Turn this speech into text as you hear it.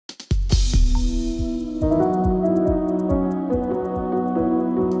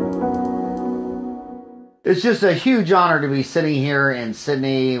It's just a huge honor to be sitting here in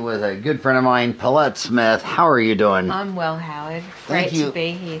Sydney with a good friend of mine, Paulette Smith. How are you doing? I'm well, Howard. Great to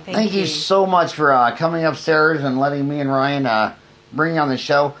be here. Thank you so much for coming upstairs and letting me and Ryan bring you on the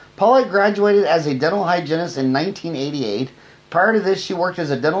show. Paulette graduated as a dental hygienist in 1988. Prior to this, she worked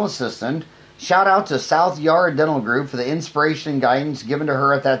as a dental assistant. Shout out to South Yard Dental Group for the inspiration and guidance given to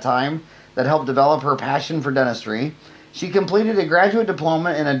her at that time that helped develop her passion for dentistry. She completed a graduate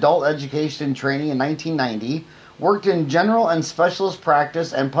diploma in adult education and training in 1990, worked in general and specialist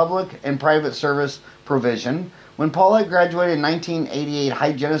practice and public and private service provision. When Paulette graduated in 1988,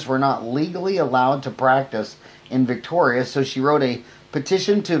 hygienists were not legally allowed to practice in Victoria, so she wrote a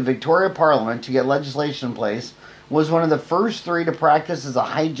petition to Victoria Parliament to get legislation in place, was one of the first 3 to practice as a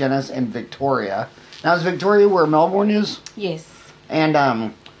hygienist in Victoria. Now, is Victoria where Melbourne is? Yes.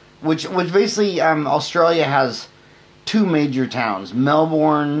 And, which basically, Australia has 2 major towns,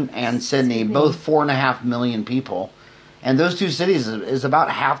 Melbourne and Sydney, both 4.5 million people. And those 2 cities is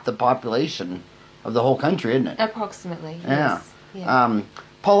about half the population of the whole country, isn't it? Approximately, yeah. Yes. Yeah.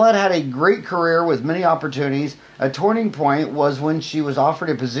 Paulette had a great career with many opportunities. A turning point was when she was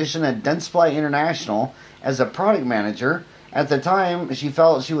offered a position at Dentistry International as a product manager. At the time, she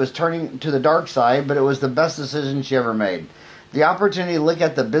felt she was turning to the dark side, but it was the best decision she ever made. The opportunity to look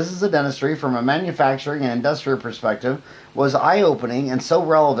at the business of dentistry from a manufacturing and industrial perspective was eye-opening and so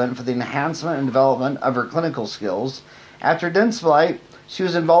relevant for the enhancement and development of her clinical skills. After Dentistry, she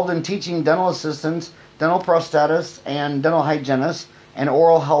was involved in teaching dental assistants, dental prosthetists, and dental hygienists, and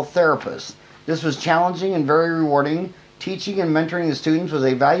oral health therapists. This was challenging and very rewarding. Teaching and mentoring the students was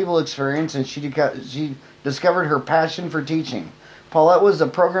a valuable experience, and she discovered her passion for teaching. Paulette was the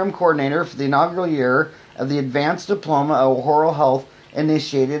program coordinator for the inaugural year of the Advanced Diploma of Oral Health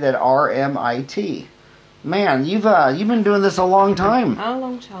initiated at RMIT. Man, you've been doing this a long time. A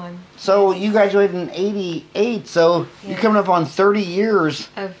long time. So you graduated in 88, so you're coming up on 30 years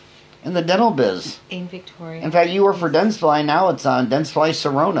in the dental biz. In Victoria. In fact, you work for Dentistry, now it's on Dentistry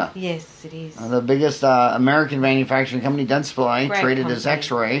Sirona. Yes, it is. The biggest American manufacturing company, Dentistry, traded company. as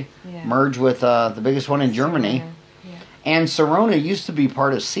X-Ray, merged with the biggest one in Germany. Sirona. Yeah. And Sirona used to be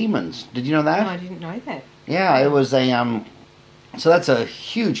part of Siemens. Did you know that? No, I didn't know that. Yeah, it was a so that's a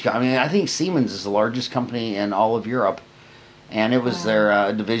huge company. I mean, I think Siemens is the largest company in all of Europe, and it was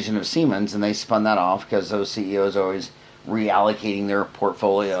their division of Siemens, and they spun that off because those CEOs are always reallocating their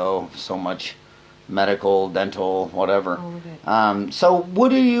portfolio, so much medical, dental, whatever. All of it. So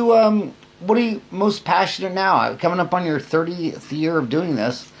what are you most passionate now? Coming up on your 30th year of doing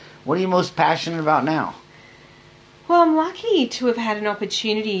this, what are you most passionate about now? Well, I'm lucky to have had an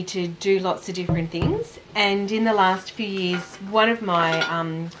opportunity to do lots of different things, and in the last few years, one of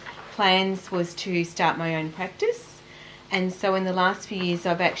my plans was to start my own practice, and so in the last few years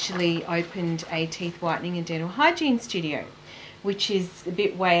I've actually opened a teeth whitening and dental hygiene studio, which is a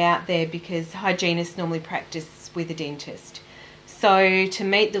bit way out there because hygienists normally practice with a dentist. So to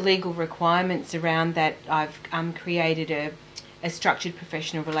meet the legal requirements around that, I've created a structured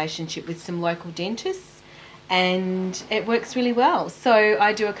professional relationship with some local dentists, and it works really well. So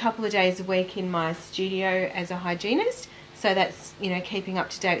I do a couple of days a week in my studio as a hygienist, so that's, you know, keeping up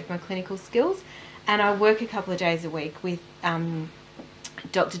to date with my clinical skills, and I work a couple of days a week with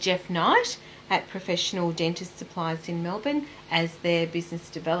Dr. Jeff Knight at Professional Dentist Supplies in Melbourne as their business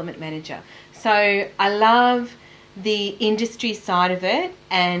development manager. So I love the industry side of it,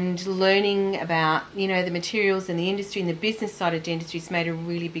 and learning about, you know, the materials and the industry and the business side of dentistry has made a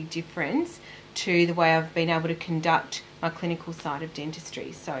really big difference to the way I've been able to conduct my clinical side of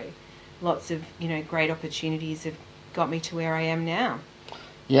dentistry. So lots of, you know, great opportunities have got me to where I am now.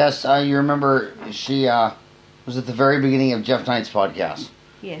 Yes, you remember she was at the very beginning of Jeff Knight's podcast.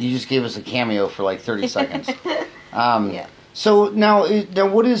 Yes. You just gave us a cameo for like 30 seconds. Yeah. So now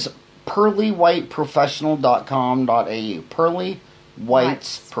what is pearlywhiteprofessional.com.au?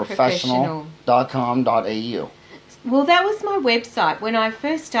 pearlywhitesprofessional.com.au. Well, that was my website. When I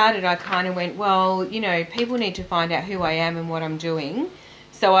first started, I kind of went, well, you know, people need to find out who I am and what I'm doing.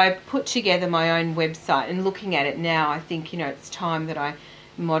 So I put together my own website, and looking at it now, I think, you know, it's time that I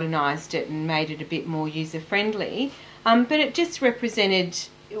modernised it and made it a bit more user-friendly. But it just represented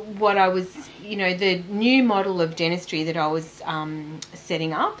what I was, you know, the new model of dentistry that I was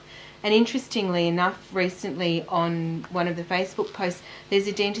setting up. And interestingly enough, recently on one of the Facebook posts, there's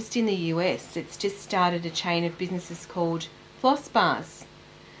a dentist in the US that's just started a chain of businesses called Floss Bars,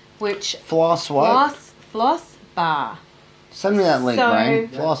 which... Floss what? Floss Bar. Send me that link, So, Brian.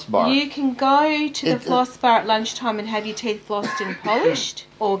 Floss bar. You can go to the floss bar at lunchtime and have your teeth flossed and polished,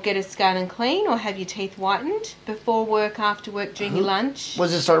 or get a scone and clean, or have your teeth whitened before work, after work, during your lunch.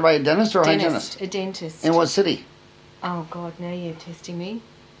 Was it started by a dentist or a hygienist? A dentist. In what city? Oh, God, now you're testing me.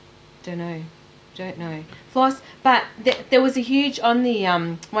 Don't know. Floss, but there was a huge, on the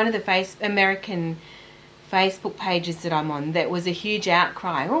one of the American Facebook pages that I'm on, that was a huge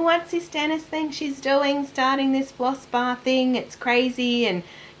outcry. Oh, what's this dentist thing she's doing, starting this floss bar thing? It's crazy, and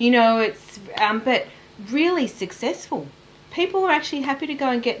it's but really successful. People are actually happy to go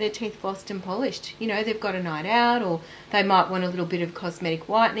and get their teeth flossed and polished. They've got a night out, or they might want a little bit of cosmetic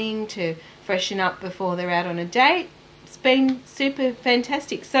whitening to freshen up before they're out on a date. It's been super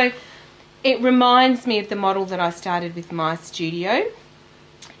fantastic. So it reminds me of the model that I started with my studio,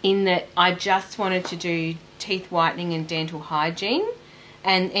 in that I just wanted to do teeth whitening and dental hygiene,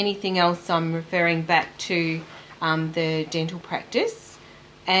 and anything else I'm referring back to the dental practice.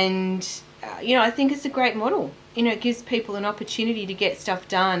 And I think it's a great model. It gives people an opportunity to get stuff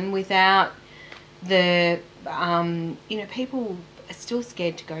done without the people are still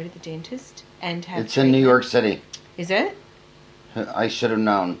scared to go to the dentist and have It's in New York City. Is it? I should have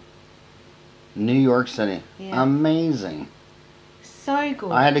known. New York City. Yeah. Amazing. So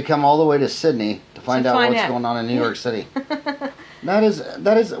good. I had to come all the way to Sydney to find out what's going on in New York City. That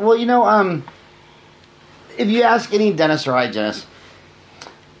is well, if you ask any dentist or hygienist,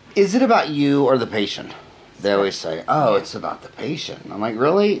 is it about you or the patient? They always say, oh, it's about the patient. I'm like,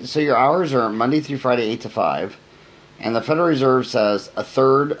 really? So your hours are Monday through Friday, 8 to 5, and the Federal Reserve says a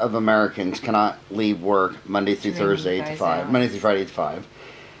third of Americans cannot leave work Monday through Thursday, 8 to 5, Monday through Friday, 8 to 5.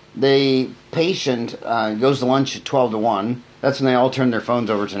 The patient goes to lunch at 12 to 1. That's when they all turn their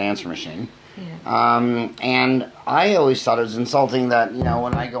phones over to an answer machine. Yeah. And I always thought it was insulting that,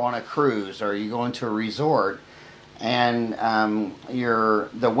 when I go on a cruise or you go into a resort, and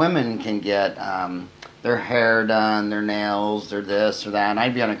the women can get their hair done, their nails, their this or that. And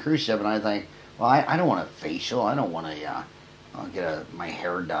I'd be on a cruise ship and I think, well, I don't want a facial. I don't want to get my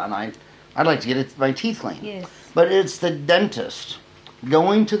hair done. I'd like to get my teeth cleaned. Yes. But it's the dentist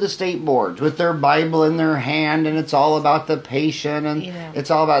going to the state boards with their Bible in their hand, and it's all about the patient, and it's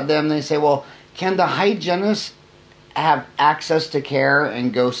all about them. They say, well, can the hygienist have access to care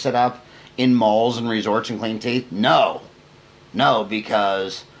and go sit up in malls and resorts and clean teeth? No,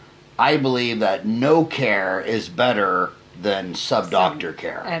 because I believe that no care is better than sub-doctor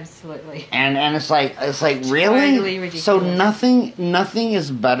care. Absolutely. And it's like really? Totally ridiculous. So nothing is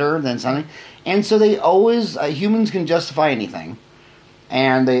better than something. And so they always, humans can justify anything.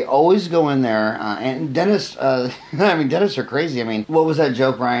 And they always go in there, and dentists, dentists are crazy. What was that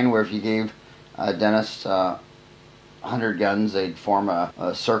joke, Ryan, where if you gave a dentist 100 guns, they'd form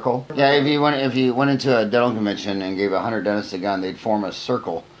a circle? Yeah, if you went into a dental convention and gave 100 dentists a gun, they'd form a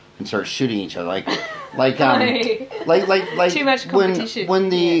circle and start shooting each other, like too much competition. When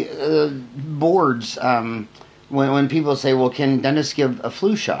the boards, when people say, well, can dentists give a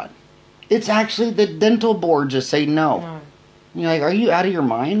flu shot? It's actually the dental board just say no. You're like, are you out of your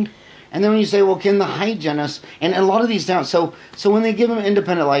mind? And then when you say, well, can the hygienist, and a lot of these down, so when they give them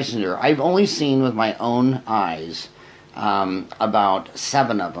independent licensure, I've only seen with my own eyes about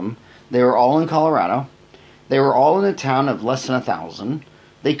 7 of them. They were all in Colorado. They were all in a town of less than 1,000.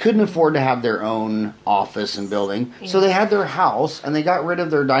 They couldn't afford to have their own office and building, so they had their house, and they got rid of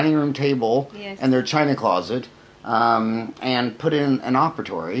their dining room table and their china closet, and put in an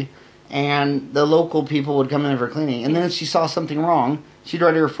operatory. And the local people would come in for cleaning. And then if she saw something wrong, she'd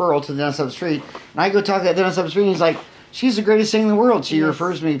write a referral to the dentist up the street. And I go talk to that dentist up the street, and he's like, she's the greatest thing in the world. She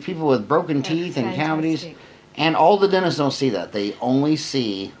refers me to people with broken teeth and cavities. And all the dentists don't see that. They only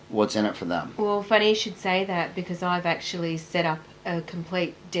see what's in it for them. Well, funny you should say that, because I've actually set up a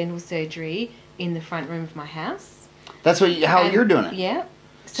complete dental surgery in the front room of my house. That's how you're doing it? Yeah.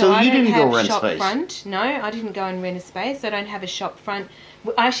 So I you didn't go rent shop space? Front. No, I didn't go and rent a space. I don't have a shop front.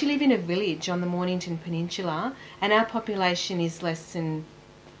 I actually live in a village on the Mornington Peninsula, and our population is less than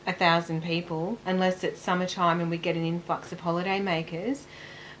 1,000 people, unless it's summertime and we get an influx of holiday makers.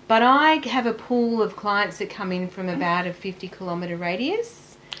 But I have a pool of clients that come in from about a 50-kilometre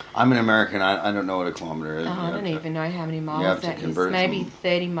radius. I'm an American. I don't know what a kilometre is. I don't even know how many miles that is. Maybe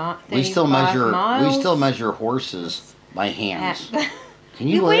 30 miles. We still measure horses by hands. Can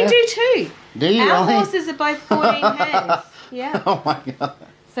you we do too. Do you Our really? horses are both 14 hands. Yeah. Oh my God.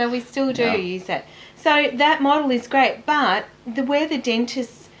 So we still do use that. So that model is great, but where the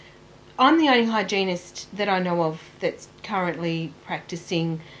dentists, I'm the only hygienist that I know of that's currently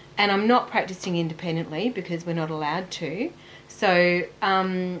practicing, and I'm not practicing independently because we're not allowed to. So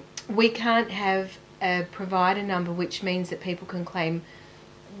we can't have a provider number, which means that people can claim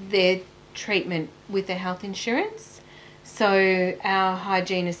their treatment with their health insurance. So our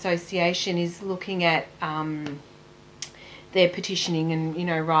Hygiene Association is looking at they're petitioning and, you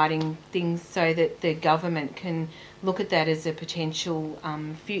know, writing things so that the government can look at that as a potential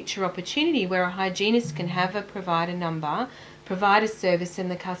future opportunity where a hygienist can have a provider number, provide a service,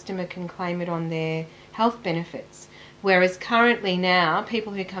 and the customer can claim it on their health benefits. Whereas currently now,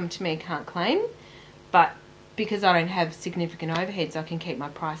 people who come to me can't claim, but because I don't have significant overheads, I can keep my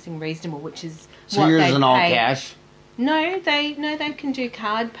pricing reasonable, which is so yours isn't all cash? No, they can do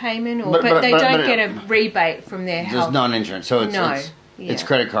card payment, or but they don't get a rebate from their health. There's non-insurance, so it's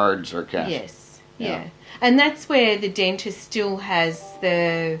credit cards or cash. Yes, yeah. And that's where the dentist still has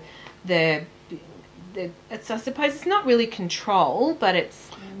the it's, I suppose it's not really control, but it's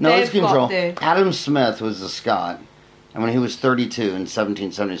control. Adam Smith was a Scot, and when he was 32 in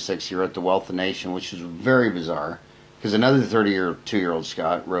 1776, he wrote The Wealth of the Nation, which was very bizarre, because another 32-year-old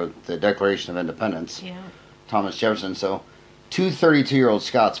Scot wrote the Declaration of Independence. Yeah. Thomas Jefferson. So, two 32-year-old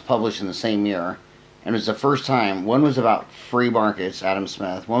Scots published in the same year, and it was the first time. One was about free markets, Adam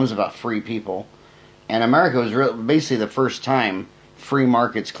Smith. One was about free people, and America was basically the first time free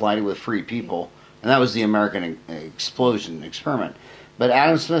markets collided with free people, and that was the American explosion experiment. But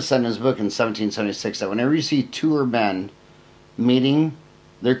Adam Smith said in his book in 1776 that whenever you see two or men meeting,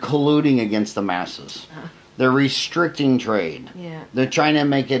 they're colluding against the masses. They're restricting trade. Yeah. They're trying to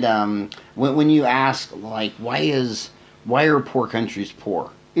make it. When you ask, like, why are poor countries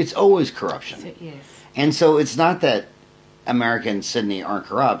poor? It's always corruption. Yes. And so it's not that America and Sydney aren't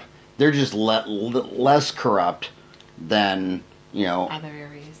corrupt. They're just less corrupt than, you know,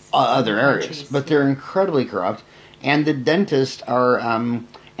 other areas. But they're incredibly corrupt. And the dentists are, and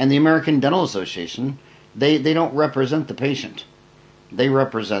the American Dental Association, they don't represent the patient. They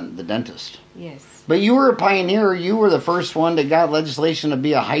represent the dentist. Yes. But you were a pioneer. You were the first one that got legislation to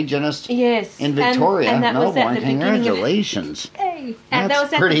be a hygienist. Yes. In Victoria, and that was at the congratulations. Hey, and that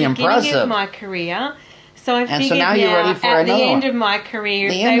was at pretty the beginning impressive. Of my career. So I figured so now you're ready for at the another end one. of my career,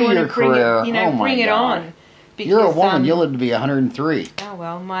 The if end they of want your to bring career, it, you know, oh my bring it God. on. Because, you're a woman. You'll live to be 103. Oh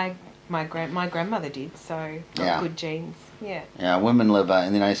well, my grandmother did, so good genes. Yeah. Yeah, women live in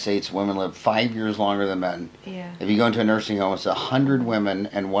the United States. Women live 5 years longer than men. Yeah. If you go into a nursing home, it's 100 women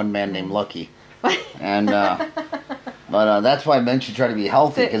and one man named Lucky. And but that's why men should try to be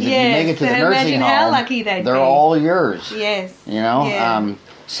healthy, because if you make it to the nursing home, how lucky they're all yours. Yes. You know.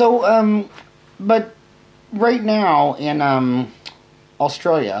 Yeah. But right now in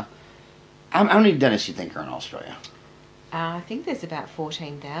Australia, how many dentists do you think are in Australia? I think there's about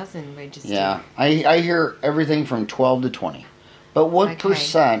 14,000 registered. Yeah, I hear everything from 12 to 20. But what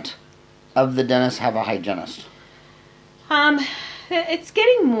percent of the dentists have a hygienist? It's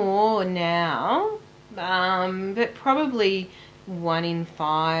getting more now, but probably 1 in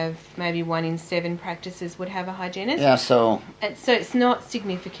 5, maybe 1 in 7 practices would have a hygienist. Yeah, so it's not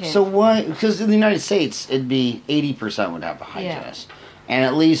significant. So why? Because in the United States, it'd be 80% would have a hygienist, and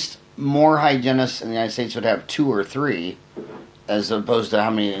at least more hygienists in the United States would have 2 or 3, as opposed to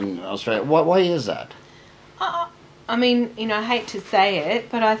how many in Australia. Why is that? I mean, you know, I hate to say it,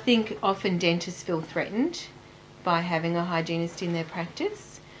 but I think often dentists feel threatened by having a hygienist in their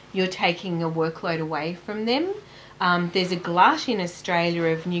practice. You're taking a workload away from them. There's a glut in Australia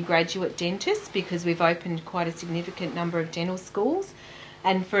of new graduate dentists because we've opened quite a significant number of dental schools,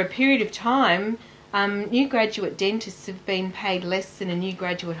 and for a period of time, new graduate dentists have been paid less than a new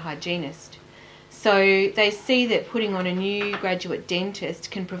graduate hygienist. So they see that putting on a new graduate dentist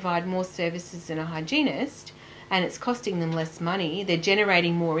can provide more services than a hygienist, and it's costing them less money. They're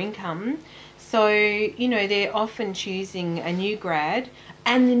generating more income. So, you know, they're often choosing a new grad,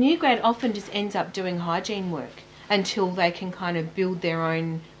 and the new grad often just ends up doing hygiene work until they can kind of build their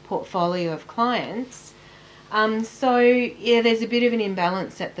own portfolio of clients. So, yeah, there's a bit of an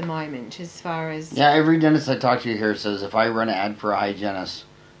imbalance at the moment as far as... Yeah, every dentist I talk to here says if I run an ad for a hygienist,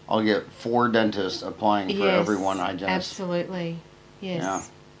 I'll get 4 dentists applying for every one hygienist. Absolutely.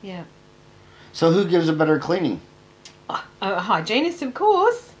 Yes. Yeah. So who gives a better cleaning? A hygienist, of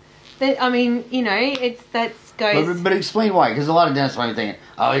course. I mean, you know, But explain why, because a lot of dentists might be thinking,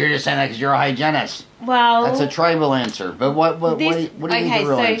 "Oh, you're just saying that because you're a hygienist." Well, that's a tribal answer. But what do you think the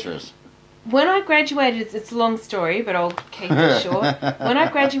real answer is? When I graduated, it's a long story, but I'll keep it short. When I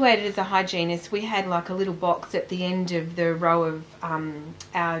graduated as a hygienist, we had like a little box at the end of the row of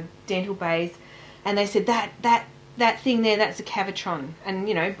our dental bays, and they said that thing there, that's a Cavitron, and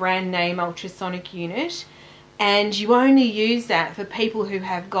you know, brand name ultrasonic unit, and you only use that for people who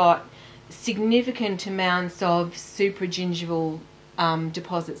have got significant amounts of supragingival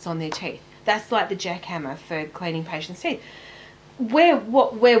deposits on their teeth. that's like the jackhammer for cleaning patients' teeth. Where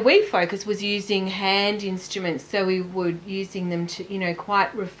we focus was using hand instruments, so we were using them to,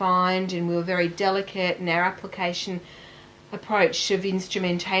 quite refined, and we were very delicate, and our application approach of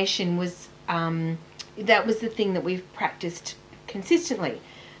instrumentation was, that was the thing that we've practiced consistently.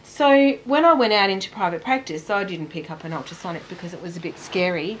 So when I went out into private practice, I didn't pick up an ultrasonic because it was a bit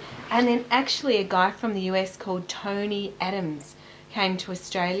scary. And then actually a guy from the US called Tony Adams came to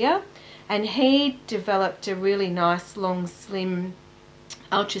Australia, and he developed a really nice, long, slim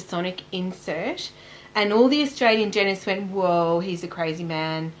ultrasonic insert. And all the Australian dentists went, whoa, he's a crazy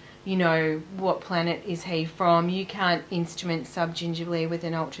man. What planet is he from? You can't instrument subgingivally with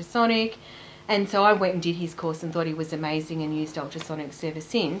an ultrasonic. And so I went and did his course and thought he was amazing and used ultrasonics ever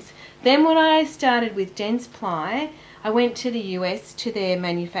since. Then when I started with Dentsply, I went to the US to their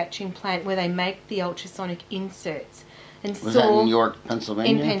manufacturing plant where they make the ultrasonic inserts. And was that in New York,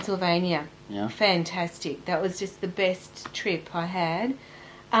 Pennsylvania? In Pennsylvania. Yeah. Fantastic. That was just the best trip I had.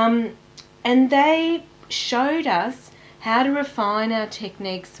 And they showed us how to refine our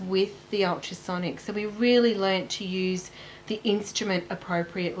techniques with the ultrasonic. So we really learnt to use the instrument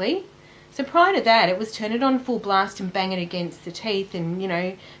appropriately. So prior to that, it was turn it on full blast and bang it against the teeth and,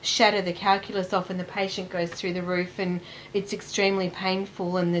 shatter the calculus off, and the patient goes through the roof, and it's extremely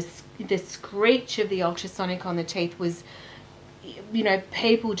painful, and the screech of the ultrasonic on the teeth was,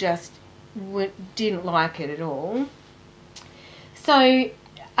 people just didn't like it at all. So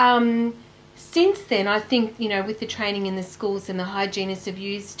since then, I think, with the training in the schools and the hygienists have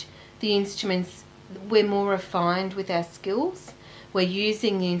used the instruments, we're more refined with our skills. We're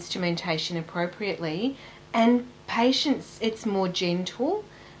using the instrumentation appropriately, and patients, it's more gentle.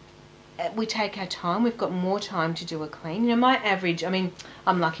 We take our time. We've got more time to do a clean. My average, I'm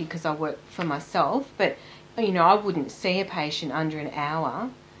lucky because I work for myself, but, I wouldn't see a patient under an hour.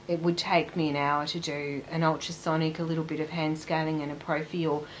 It would take me an hour to do an ultrasonic, a little bit of hand scaling and a prophy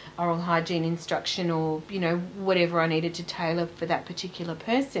or oral hygiene instruction, or, whatever I needed to tailor for that particular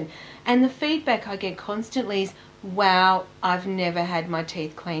person. And the feedback I get constantly is, wow, I've never had my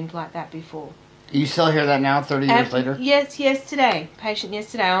teeth cleaned like that before. You still hear that now, 30 years later? Yes, patient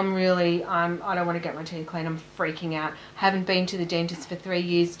yesterday, I don't want to get my teeth cleaned, I'm freaking out. Haven't been to the dentist for 3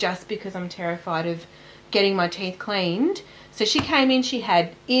 years just because I'm terrified of getting my teeth cleaned. So she came in, she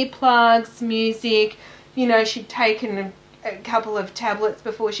had earplugs, music, she'd taken a couple of tablets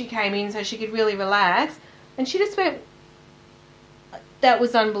before she came in so she could really relax. And she just went, that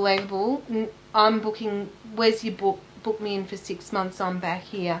was unbelievable. I'm booking, where's your book? Book me in for 6 months, I'm back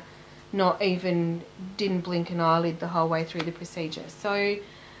here. Not even, didn't blink an eyelid the whole way through the procedure. So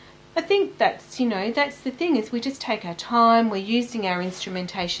I think that's, that's the thing, is we just take our time, we're using our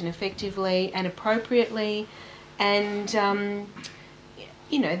instrumentation effectively and appropriately, and,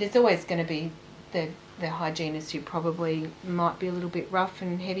 there's always going to be the hygienist who probably might be a little bit rough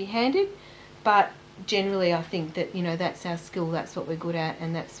and heavy-handed, but generally I think that, that's our skill, that's what we're good at,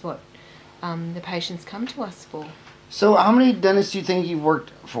 and that's what the patients come to us for. So how many dentists do you think you've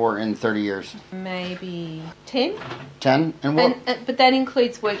worked for in 30 years? Maybe 10. 10? And what? But that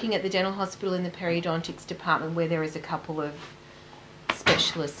includes working at the dental hospital in the periodontics department, where there is a couple of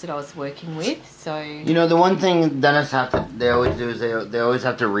specialists that I was working with. So the one thing dentists they always do is they always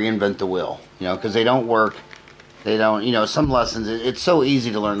have to reinvent the wheel, because they don't work. They don't, some lessons, it's so easy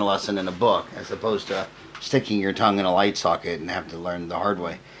to learn a lesson in a book as opposed to sticking your tongue in a light socket and have to learn the hard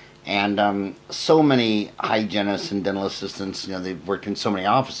way. And so many hygienists and dental assistants, they've worked in so many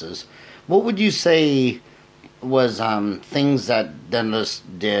offices. What would you say was things that dentists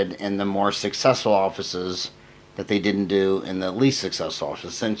did in the more successful offices that they didn't do in the least successful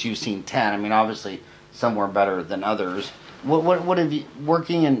offices? Since you've seen 10, obviously some were better than others. What have you,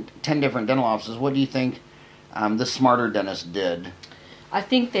 working in 10 different dental offices, what do you think the smarter dentists did? I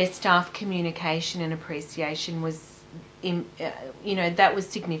think their staff communication and appreciation was, that was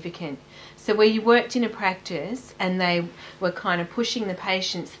significant. So where you worked in a practice and they were kind of pushing the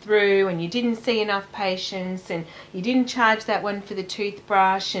patients through, and you didn't see enough patients, and you didn't charge that one for the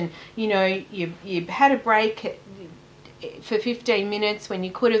toothbrush, and you had a break for 15 minutes when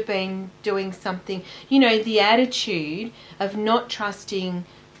you could have been doing something, the attitude of not trusting,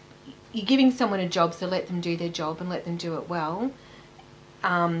 you're giving someone a job, so let them do their job and let them do it well.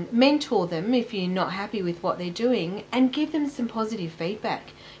 Mentor them if you're not happy with what they're doing, and give them some positive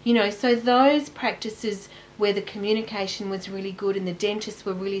feedback. So those practices where the communication was really good and the dentists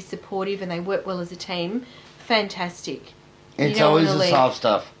were really supportive and they worked well as a team, fantastic. It's always the soft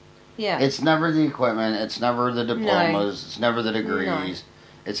stuff. Yeah. It's never the equipment, it's never the diplomas, it's never the degrees.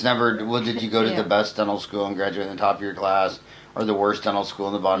 It's never, well, did you go to Yeah. the best dental school and graduate in the top of your class, or the worst dental school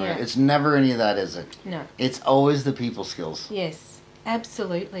in the bottom? Yeah. It's never any of that, is it? No. It's always the people skills. Yes,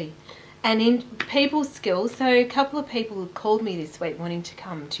 absolutely. And in people skills, so a couple of people have called me this week wanting to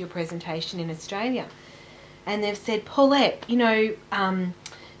come to your presentation in Australia. And they've said, Paulette, you know,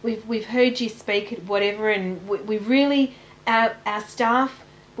 we've heard you speak at whatever, and we really, our staff,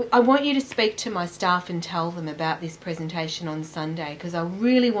 I want you to speak to my staff and tell them about this presentation on Sunday, because I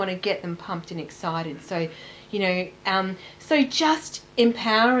really want to get them pumped and excited. So, you know, so just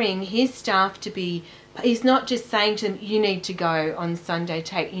empowering his staff to be, he's not just saying to them, you need to go on Sunday,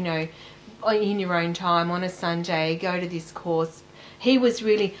 take, you know, in your own time on a Sunday, go to this course. He was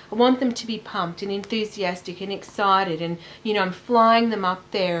really, I want them to be pumped and enthusiastic and excited, and, you know, I'm flying them up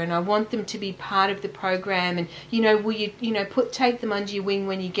there, and I want them to be part of the program, and, you know, will you, you know, take them under your wing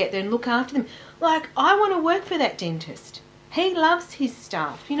when you get there and look after them. Like, I want to work for that dentist. He loves his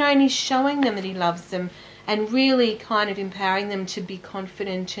staff, you know, and he's showing them that he loves them, and really kind of empowering them to be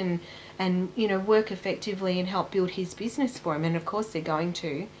confident and you know, work effectively and help build his business for him. And of course they're going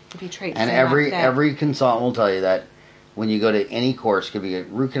to, if he treats them like that. Every consultant will tell you that when you go to any course, could be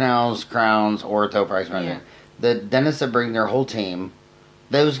root canals, crowns, ortho, practice management, the dentists that bring their whole team,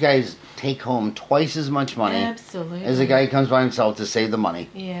 those guys take home twice as much money Absolutely. as a guy who comes by himself to save the money.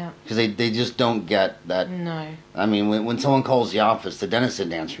 Yeah. Because they just don't get that. No. I mean, when someone calls the office, the dentist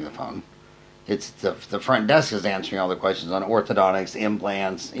isn't answering the phone. It's the front desk is answering all the questions on orthodontics,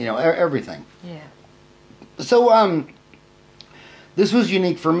 implants, you know, everything. Yeah. So, this was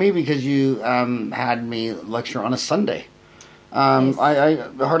unique for me because you had me lecture on a Sunday. Yes. I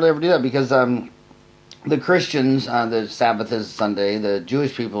hardly ever do that because the Christians, the Sabbath is Sunday, the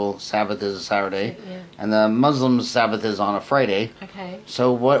Jewish people, Sabbath is a Saturday, Yeah. and the Muslims, Sabbath is on a Friday. Okay.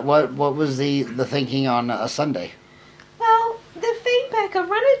 So what was the thinking on a Sunday? Well, the feedback, I've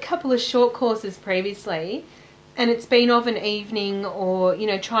run a couple of short courses previously, and it's been of an evening, or, you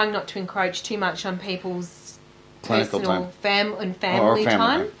know, trying not to encroach too much on people's Clinical personal time. and family family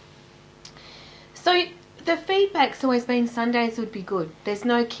time. So the feedback's always been Sundays would be good. There's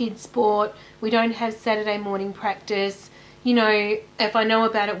no kids sport. We don't have Saturday morning practice. You know, if I know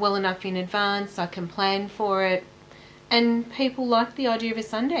about it well enough in advance, I can plan for it. And people like the idea of a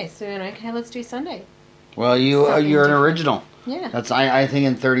Sunday. So, you know, okay, let's do Sunday. Well, you're an different. original. Yeah. That's I think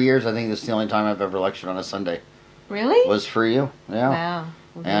in 30 years, I think this is the only time I've ever lectured on a Sunday. Really? Was for you. Yeah. Wow.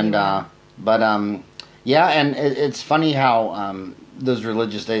 And yeah, and it's funny how those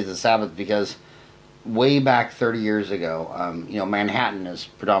religious days, the Sabbath, because way back 30 years ago, you know, Manhattan is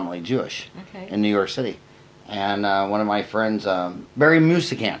predominantly Jewish in New York City, and one of my friends, Barry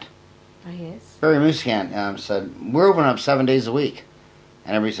Musicant, said, we're open up 7 days a week,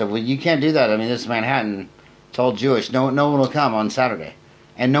 and everybody said, well, you can't do that. I mean, this is Manhattan. It's all Jewish. No one will come on Saturday,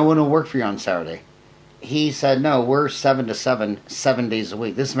 and no one will work for you on Saturday. He said, no, we're 7 to 7 days a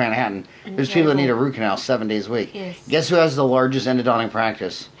week. This is Manhattan. There's people that need a root canal 7 days a week. Yes. Guess who has the largest endodontic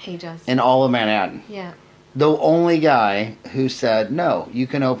practice? He does. In all of Manhattan. Yeah. The only guy who said, no, you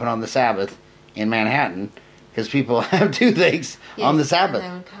can open on the Sabbath in Manhattan because people have toothaches on the Sabbath.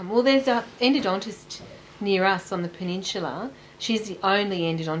 And they would come. Well, there's a endodontist near us on the peninsula. She's the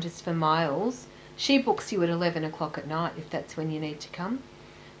only endodontist for miles. She books you at 11 o'clock at night if that's when you need to come.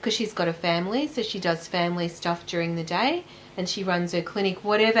 Because she's got a family, so she does family stuff during the day, and she runs her clinic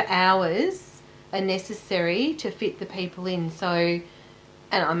whatever hours are necessary to fit the people in. So, and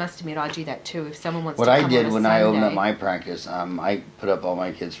I must admit, I do that too. If someone wants what to come I did on a when Sunday. I opened up my practice, I put up all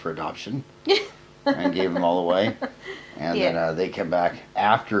my kids for adoption and gave them all away, and then they came back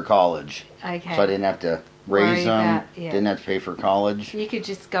after college. Okay. So I didn't have to raise them, yeah. didn't have to pay for college. You could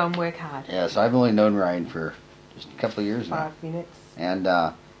just go and work hard. Yeah, so I've only known Ryan for just a couple of years now. 5 minutes. And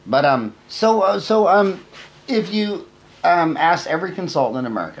if you asked every consultant in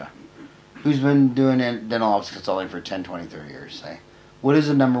America who's been doing dental office consulting for 10, 20, 30 years, say, what is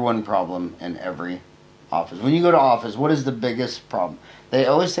the number one problem in every office? When you go to office, what is the biggest problem? They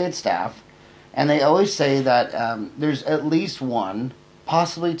always say it's staff, and they always say that there's at least one,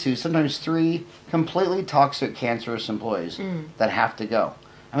 possibly two, sometimes three completely toxic, cancerous employees that have to go.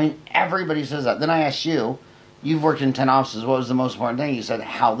 I mean, everybody says that. Then I asked you, you've worked in 10 offices. What was the most important thing? You said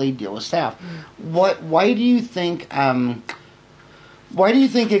how they deal with staff. Why do you think a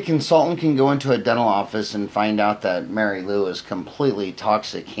consultant can go into a dental office and find out that Mary Lou is completely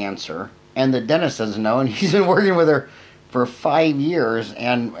toxic cancer, and the dentist doesn't know, and he's been working with her for 5 years?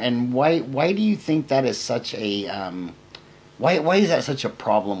 And why do you think that is such a why is that such a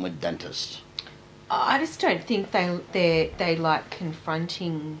problem with dentists? I just don't think they like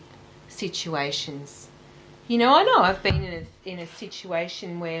confronting situations. You know, I know I've been in a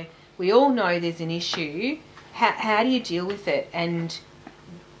situation where we all know there's an issue. How do you deal with it? And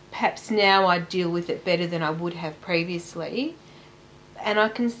perhaps now I deal with it better than I would have previously. And I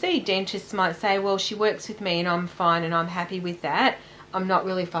can see dentists might say, well, she works with me and I'm fine and I'm happy with that. I'm not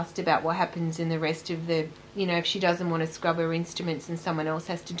really fussed about what happens in the rest of the, you know, if she doesn't want to scrub her instruments and someone else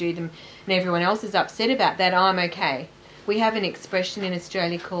has to do them and everyone else is upset about that, I'm okay. We have an expression in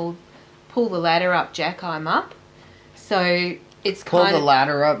Australia called pull the ladder up, Jack, I'm up. So it's pull kind the of...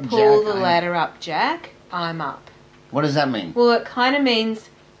 ladder up, pull Jack. the ladder up, Jack, I'm up. What does that mean? Well, it kind of means...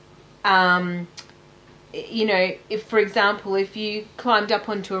 you know, if, for example, if you climbed up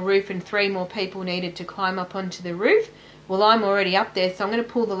onto a roof and 3 more people needed to climb up onto the roof, well, I'm already up there, so I'm going to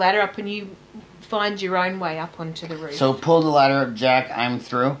pull the ladder up and you find your own way up onto the roof. So pull the ladder up, Jack, I'm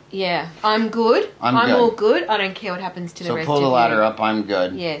through? Yeah, I'm good. I'm good. all good. I don't care what happens to the rest of you. So pull the ladder up, I'm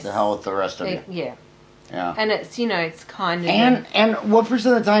good. Yes. The hell with the rest of you. Yeah. Yeah. And it's, you know, it's kind of... And what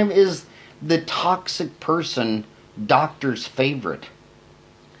percent of the time is the toxic person doctor's favorite?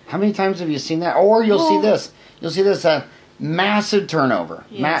 How many times have you seen that? Or you'll see this. You'll see this massive turnover.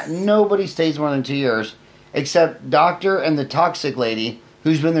 Yes. Nobody stays more than 2 years, except doctor and the toxic lady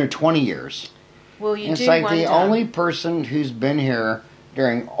who's been there 20 years. Well, you it's do like wonder. the only person who's been here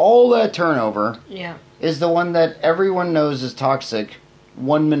during all that turnover is the one that everyone knows is toxic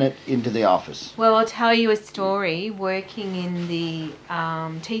 1 minute into the office. Well, I'll tell you a story. Working in the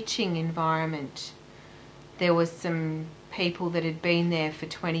teaching environment, there was some people that had been there for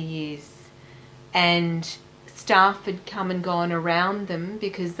 20 years and staff had come and gone around them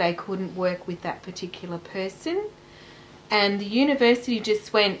because they couldn't work with that particular person, and the university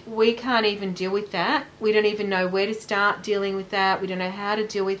just went, we can't even deal with that. We don't even know where to start dealing with that. We don't know how to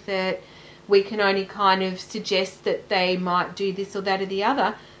deal with it. We can only kind of suggest that they might do this or that or the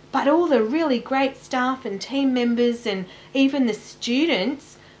other. But all the really great staff and team members and even the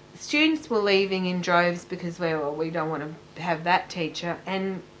students were leaving in droves because we don't want to have that teacher,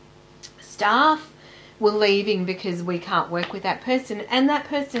 and staff were leaving because we can't work with that person, and that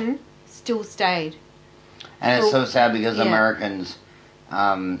person still stayed. And it's so sad because Americans,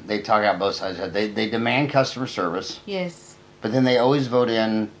 they talk out both sides. They demand customer service. Yes. But then they always vote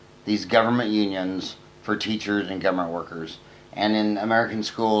in these government unions for teachers and government workers. And in American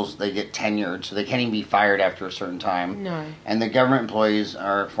schools, they get tenured, so they can't even be fired after a certain time. No. And the government employees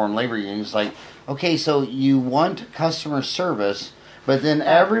form labor unions. Like, okay, so you want customer service, but then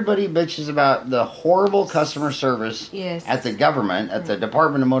everybody bitches about the horrible customer service at the government, at the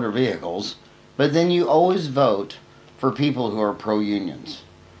Department of Motor Vehicles, but then you always vote for people who are pro-unions.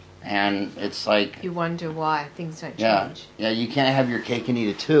 And it's like... You wonder why things don't change. Yeah, you can't have your cake and eat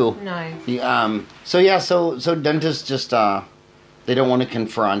it too. No. So dentists just... they don't want to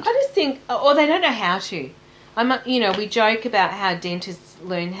confront. I just think, or they don't know how to. We joke about how dentists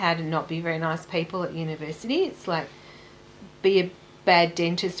learn how to not be very nice people at university. It's like, be a bad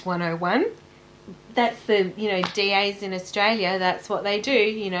dentist 101. That's the, DAs in Australia, that's what they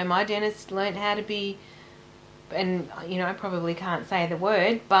do. My dentist learned how to be, and, I probably can't say the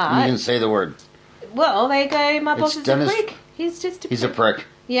word, but... You can say the word. Well, they go, my boss is a prick. He's just a prick. He's a prick.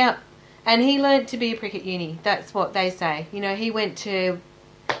 Yeah. And he learnt to be a prick at uni. That's what they say. He went to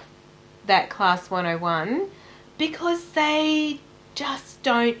that class 101 because they just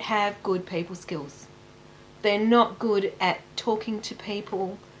don't have good people skills. They're not good at talking to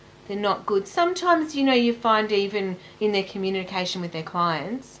people. They're not good. Sometimes, you find even in their communication with their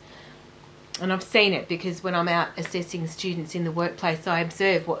clients, and I've seen it because when I'm out assessing students in the workplace, I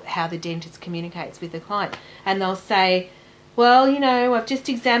observe how the dentist communicates with the client. And they'll say, well, I've just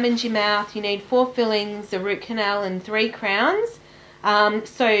examined your mouth. You need 4 fillings, a root canal and 3 crowns.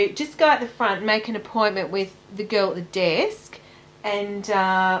 So just go at the front and make an appointment with the girl at the desk, and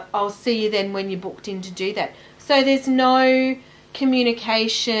I'll see you then when you're booked in to do that. So there's no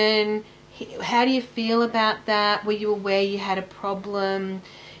communication. How do you feel about that? Were you aware you had a problem?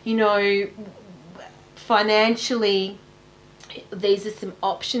 Financially, these are some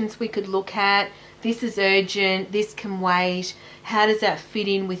options we could look at. This is urgent, this can wait, how does that fit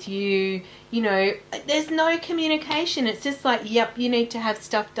in with you? There's no communication. It's just like, yep, you need to have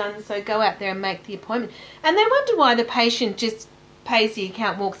stuff done, so go out there and make the appointment. And they wonder why the patient just pays the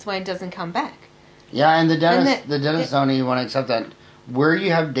account, walks away and doesn't come back. Yeah, and the dentist don't even want to accept that. Where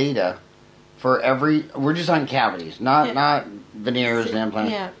you have data for we're just on cavities, not veneers and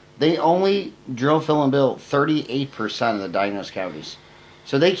implants. Yeah. They only drill, fill, and bill 38% of the diagnosed cavities.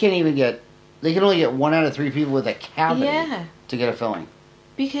 So they can't even they can only get 1 out of 3 people with a cavity to get a filling.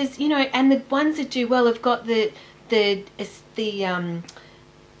 Because, and the ones that do well have got the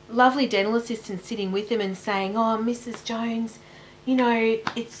lovely dental assistant sitting with them and saying, "Oh, Mrs. Jones, you know,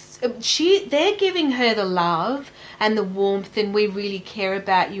 they're giving her the love and the warmth, and we really care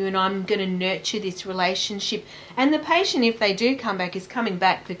about you, and I'm going to nurture this relationship." And the patient, if they do come back, is coming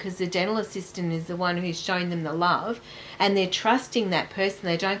back because the dental assistant is the one who's showing them the love, and they're trusting that person.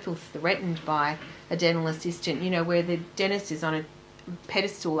 They don't feel threatened by a dental assistant, you know, where the dentist is on a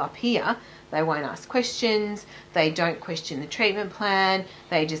pedestal up here. They won't ask questions, they don't question the treatment plan,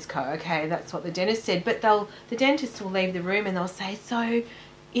 they just go, okay, that's what the dentist said. But the dentist will leave the room and they'll say, "So,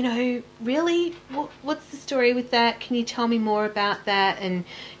 you know, really, what's the story with that? Can you tell me more about that?" And,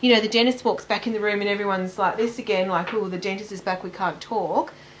 you know, the dentist walks back in the room and everyone's like this again, like, "Oh, the dentist is back, we can't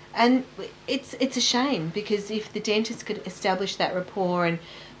talk." And it's a shame, because if the dentist could establish that rapport and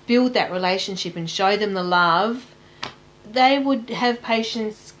build that relationship and show them the love, they would have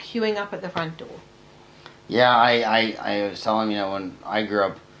patients queuing up at the front door. Yeah, I was telling him, you know, when I grew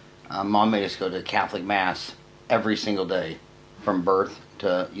up, Mom made us go to Catholic Mass every single day from birth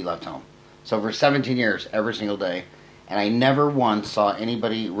to you left home. So for 17 years, every single day. And I never once saw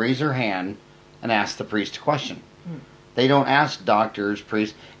anybody raise their hand and ask the priest a question. They don't ask doctors,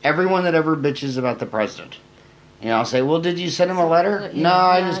 priests, everyone that ever bitches about the president. You know, I'll say, "Well, did you send him a letter?" Yeah, no,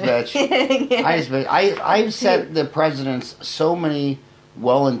 I just bitch. Yeah. I just bitch. I've sent the presidents so many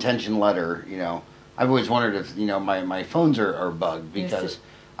well-intentioned letter, you know. I've always wondered if, you know, my phones are bugged, because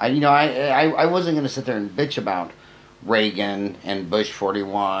I wasn't going to sit there and bitch about Reagan and Bush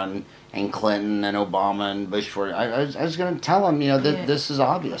 41 and Clinton and Obama and Bush 40. I was going to tell them, you know, that this is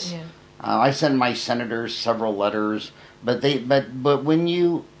obvious. Yeah. I sent my senators several letters, but when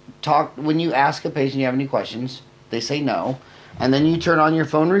you ask a patient, you have any questions, they say no, and then you turn on your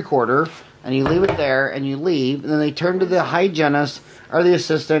phone recorder and you leave it there and you leave, and then they turn to the hygienist or the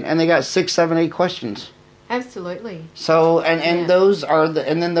assistant and they got 6, 7, 8 questions. Absolutely. So and those are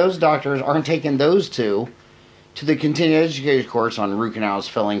and then those doctors aren't taking those to the continuing education course on root canals,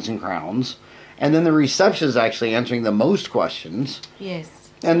 fillings, and crowns, and then the reception is actually answering the most questions. Yes.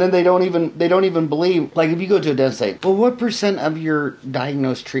 And then they don't even believe, like, if you go to a dentist, say, "Well, what % of your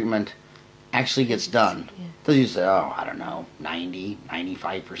diagnosed treatment actually gets done?" Yeah. So you say, "Oh, I don't know, 90,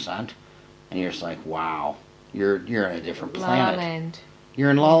 95%. And you're just like, wow, you're in a different planet. La La Land. You're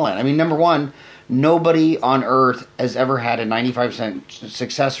in La La Land. I mean, number one, nobody on Earth has ever had a 95%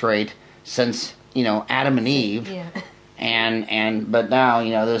 success rate since, you know, Adam and Eve. Yeah. But now,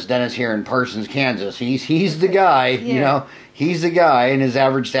 you know, this dentist here in Parsons, Kansas, he's the guy, you know, he's the guy, and his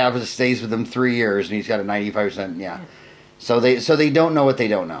average staff stays with him 3 years, and he's got a 95%, yeah. So they don't know what they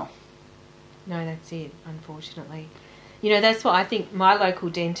don't know. No, that's it, unfortunately. You know, that's what I think my local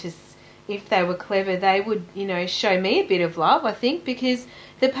dentists, if they were clever, they would, you know, show me a bit of love, I think, because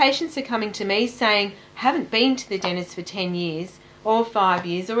the patients are coming to me saying, "Haven't been to the dentist for 10 years, or 5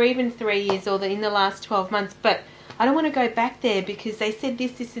 years, or even 3 years, or in the last 12 months, but I don't want to go back there because they said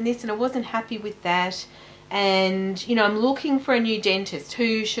this, this, and this, and I wasn't happy with that. And, you know, I'm looking for a new dentist.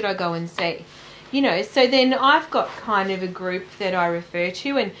 Who should I go and see?" You know, so then I've got kind of a group that I refer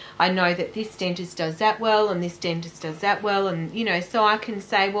to, and I know that this dentist does that well, and this dentist does that well, and, you know, so I can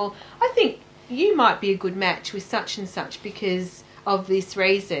say, "Well, I think you might be a good match with such and such because of this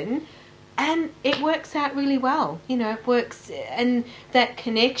reason." And it works out really well. You know, it works, and that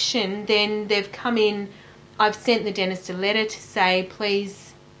connection, then they've come in. I've sent the dentist a letter to say,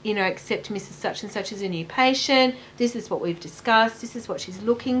 "Please, you know, accept Mrs. Such and Such as a new patient. This is what we've discussed. This is what she's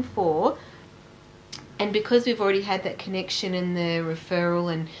looking for." And because we've already had that connection and the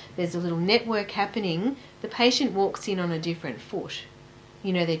referral, and there's a little network happening, the patient walks in on a different foot.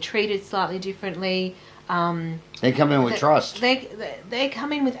 You know, they're treated slightly differently. They come in with trust. They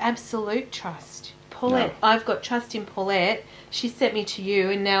come in with absolute trust. Paulette, I've got trust in Paulette. She sent me to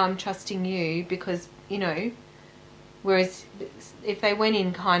you, and now I'm trusting you because, you know, whereas if they went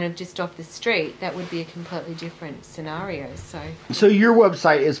in kind of just off the street, that would be a completely different scenario. So your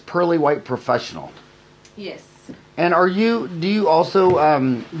website is Pearly White Professional. Yes. And do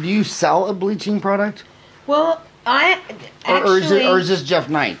you sell a bleaching product? Well, I actually... Or is this Jeff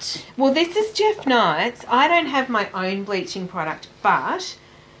Knight's? Well, this is Jeff Knight's. I don't have my own bleaching product, but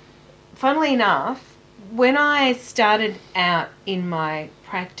funnily enough, when I started out in my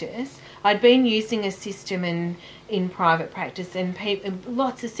practice, I'd been using a system in private practice, and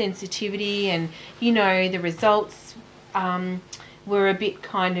lots of sensitivity, and, you know, the results were a bit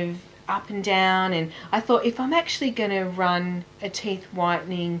kind of up and down, and I thought, if I'm actually going to run a teeth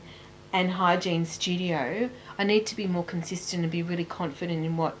whitening and hygiene studio, I need to be more consistent and be really confident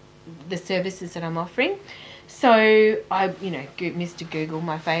in what the services that I'm offering. So I, you know, Mr. Google,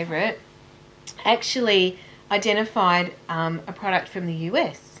 my favourite, actually identified a product from the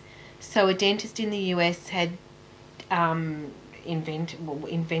US, So a dentist in the US had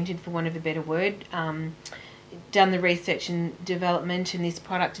invented, for want of a better word, done the research and development, and this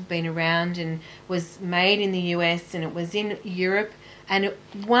product had been around and was made in the US, and it was in Europe, and it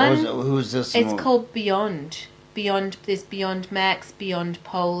won. Who was this? It's called Beyond. There's Beyond Max, Beyond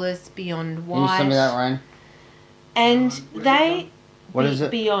Polis, Beyond White. Can you send me that, Ryan? And they... What is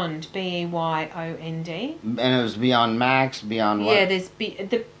it? Beyond, Beyond. And it was Beyond Max, Beyond what? Yeah, there's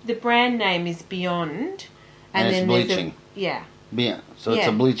the brand name is Beyond. And it's then bleaching. Yeah. So it's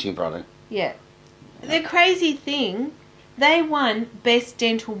a bleaching product. Yeah. The crazy thing, they won Best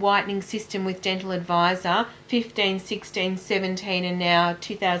Dental Whitening System with Dental Advisor 15, 16, 17 and now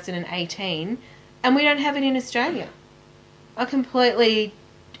 2018, and we don't have it in Australia.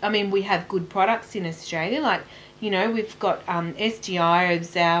 We have good products in Australia, like, you know, we've got SDI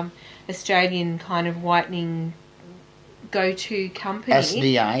as our Australian kind of whitening go-to company.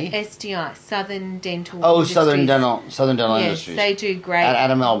 SDI, Southern Dental Industries. Southern Dental Industries. Yes, they do great. Out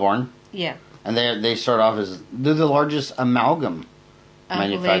of Melbourne. Yeah. And they start off as, they're the largest amalgam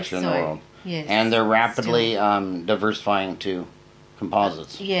manufacturer in the world. Yes. And they're rapidly diversifying to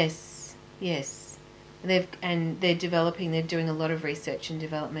composites. Yes. They're doing a lot of research and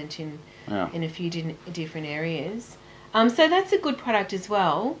development in a few different areas. So that's a good product as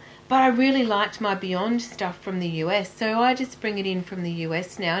well. But I really liked my Beyond stuff from the US, so I just bring it in from the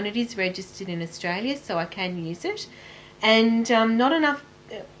US now, and it is registered in Australia, so I can use it. And not enough,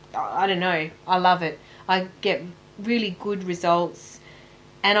 I don't know, I love it. I get really good results.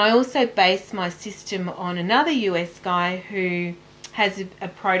 And I also base my system on another US guy who has a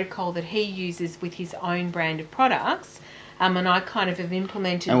protocol that he uses with his own brand of products. And I kind of have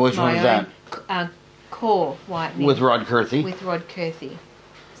implemented and which my one is own core whitening. With Rod Kurthy? With Rod Kurthy.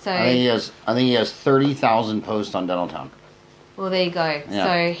 So I think he has 30,000 posts on Dental Town. Well, there you go. Yeah.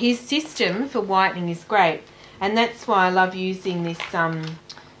 So his system for whitening is great, and that's why I love using this.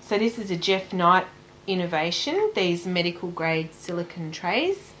 So this is a Jeff Knight innovation. These medical grade silicone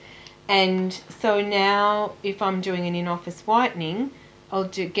trays, and so now if I'm doing an in-office whitening, I'll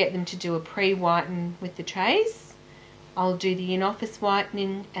get them to do a pre-whiten with the trays. I'll do the in-office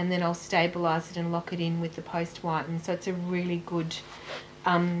whitening, and then I'll stabilise it and lock it in with the post-whiten. So it's a really good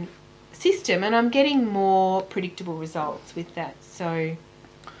system, and I'm getting more predictable results with that. So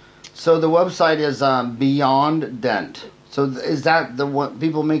the website is Beyond Dent. So is that the what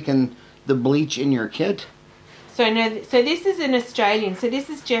people making the bleach in your kit? So this is an Australian. So this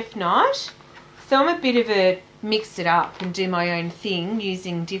is Jeff Knight. So I'm a bit of a mix it up and do my own thing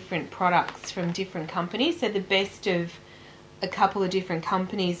using different products from different companies. So the best of a couple of different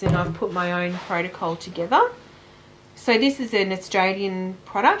companies, and I've put my own protocol together. So this is an Australian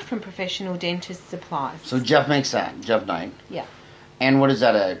product from Professional Dentist Supplies. So Jeff makes that, Jeff Knight. Yeah. And what is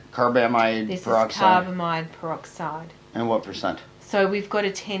that, a carbamide this peroxide? This is carbamide peroxide. And what percent? So we've got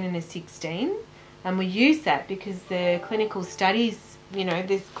a 10 and a 16, and we use that because the clinical studies,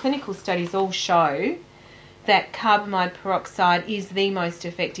 all show that carbamide peroxide is the most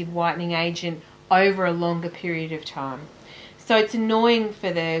effective whitening agent over a longer period of time. So it's annoying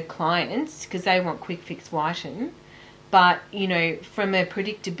for the clients because they want quick fix whiten. But, from a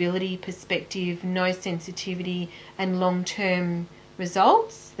predictability perspective, no sensitivity and long-term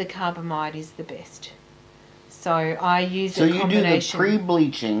results, the carbamide is the best. So I use a combination. So you do the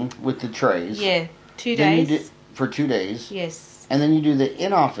pre-bleaching with the trays. Yeah, 2 days. For 2 days. Yes. And then you do the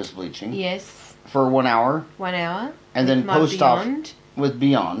in-office bleaching. Yes. For 1 hour. 1 hour. And then post-off with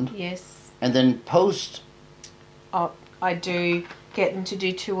Beyond. Yes. And then post... I do get them to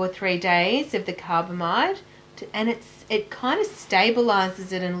do 2 or 3 days of the carbamide. And it kind of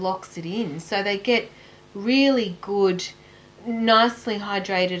stabilizes it and locks it in, so they get really good, nicely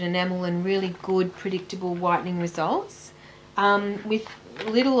hydrated enamel and really good predictable whitening results with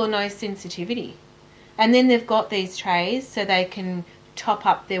little or no sensitivity. And then they've got these trays so they can top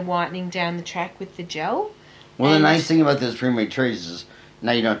up their whitening down the track with the gel. Well, the nice thing about those pre-made trays is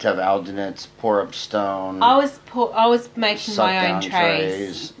now you don't have to have alginates, pour up stone. I was making my own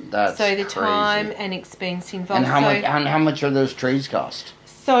trays. That's so the crazy. time and expense involved. And how much are those trays cost?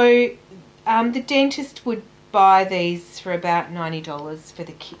 So the dentist would buy these for about $90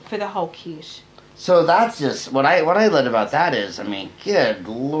 for the whole kit. So that's just what I read about that is, good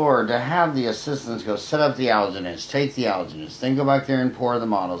Lord, to have the assistants go set up the alginates, take the alginates, then go back there and pour the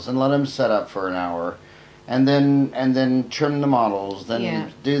models and let them set up for an hour. And then trim the models,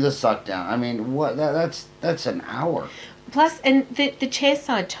 then do the suck down. What? That's an hour. Plus, and the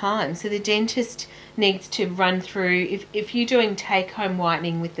chairside time. So the dentist needs to run through. If you're doing take-home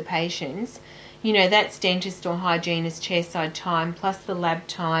whitening with the patients, you know, that's dentist or hygienist chairside time, plus the lab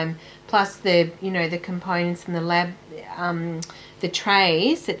time, plus the, you know, the components and the lab, the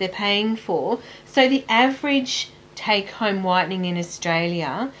trays that they're paying for. So the average take-home whitening in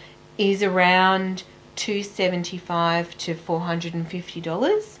Australia is around $275 to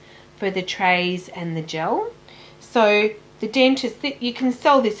 $450 for the trays and the gel. So the dentist, you can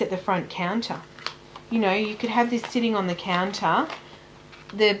sell this at the front counter. You know, you could have this sitting on the counter.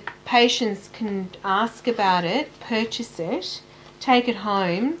 The patients can ask about it, purchase it, take it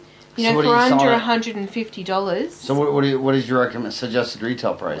home, you know, for under $150. So what is your suggested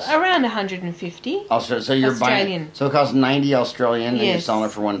retail price? Around $150. So you're Australian. So it costs 90 Australian, and Yes. you're selling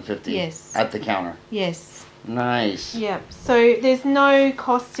it for 150. Yes. At the counter. Yes. Nice. Yeah. So there's no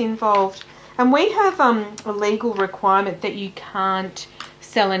costs involved, and we have a legal requirement that you can't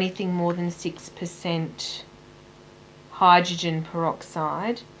sell anything more than 6% hydrogen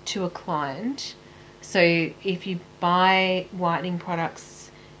peroxide to a client. So if you buy whitening products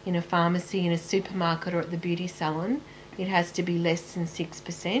in a pharmacy, in a supermarket, or at the beauty salon, it has to be less than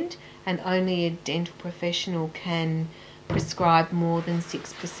 6%, and only a dental professional can prescribe more than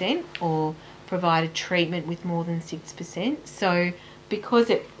 6% or provide a treatment with more than 6%. So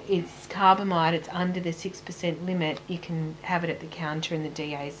because it's carbamide, it's under the 6% limit, you can have it at the counter in the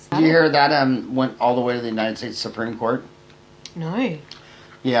DA's. Did you hear that went all the way to the United States Supreme Court? No.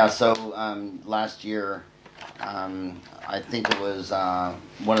 Yeah, so last year, I think it was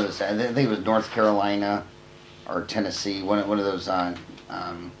one of those, I think it was North Carolina or Tennessee, one of those,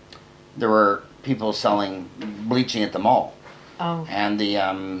 there were people selling bleaching at the mall. Oh. And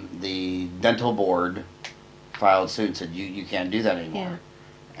the dental board filed suit and said, you can't do that anymore. Yeah.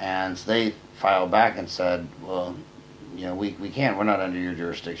 And so they filed back and said, well, you know, we can't. We're not under your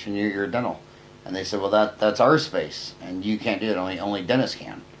jurisdiction. You're dental. And they said, well, that's our space, and you can't do it. Only dentists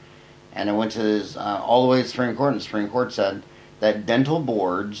can. And it went to this, all the way to the Supreme Court, and the Supreme Court said that dental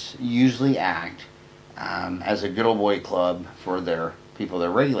boards usually act as a good old boy club for their people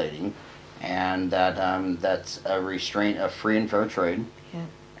they're regulating, and that that's a restraint of free and fair trade. Yeah.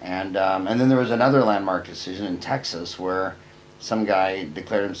 And then there was another landmark decision in Texas where some guy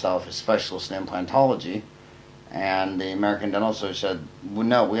declared himself a specialist in implantology, and the American Dental Association said, well,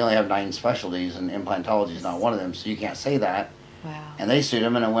 no, we only have 9 specialties, and implantology is not one of them, so you can't say that. Wow. And they sued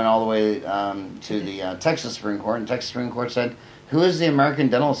him, and it went all the way to the Texas Supreme Court, and Texas Supreme Court said, who is the American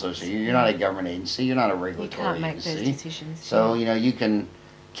Dental Association? You're not a government agency. You're not a regulatory agency. You can't make those decisions. So, you know, you can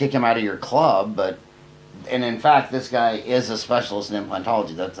kick him out of your club, but... And in fact, this guy is a specialist in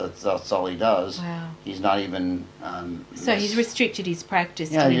implantology. That's all he does. Wow. He's not even... so he's restricted his practice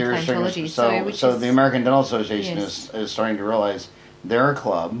to you're implantology. So the American Dental Association is starting to realize they're a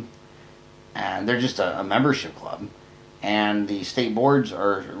club, and they're just a membership club. And the state boards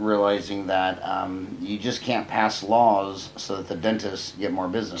are realizing that you just can't pass laws so that the dentists get more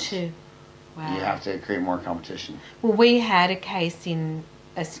business. True. Wow. You have to create more competition. Well, we had a case in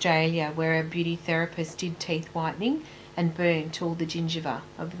Australia where a beauty therapist did teeth whitening and burnt all the gingiva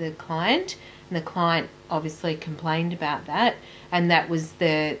of the client, and the client obviously complained about that, and that was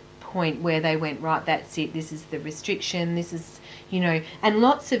the point where they went, right, that's it, this is the restriction, this is, you know, and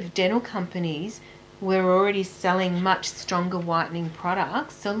lots of dental companies were already selling much stronger whitening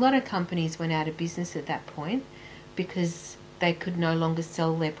products, so a lot of companies went out of business at that point because they could no longer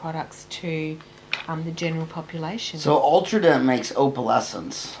sell their products to the general population. So Ultradent makes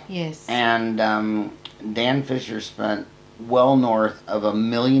opalescence. Yes. And Dan Fisher spent well north of $1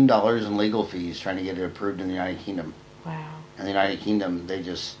 million in legal fees trying to get it approved in the United Kingdom. Wow. In the United Kingdom, they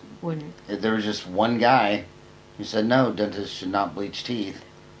just wouldn't. There was just one guy who said, no, dentists should not bleach teeth.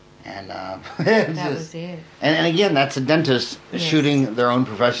 And that was it. And again, that's a dentist shooting their own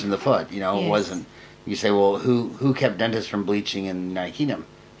profession in the foot. You know, it wasn't. You say, well, who kept dentists from bleaching in the United Kingdom?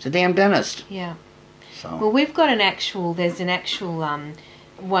 It's a damn dentist. Yeah. So. Well, we've got there's an actual,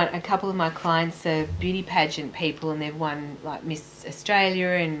 a couple of my clients are beauty pageant people, and they've won like Miss Australia,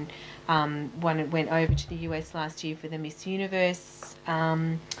 and one went over to the US last year for the Miss Universe.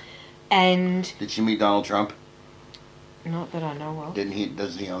 And did she meet Donald Trump? Not that I know of.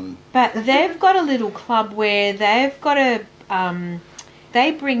 Doesn't he own? But they've got a little club where they've got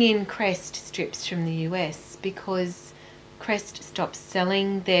they bring in Crest strips from the US because Crest stopped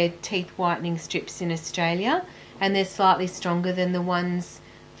selling their teeth whitening strips in Australia, and they're slightly stronger than the ones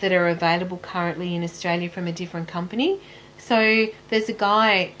that are available currently in Australia from a different company. So there's a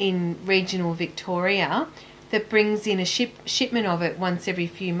guy in regional Victoria that brings in a shipment of it once every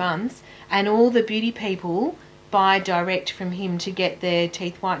few months, and all the beauty people buy direct from him to get their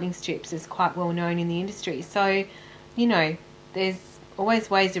teeth whitening strips. Is quite well known in the industry. So, you know, there's always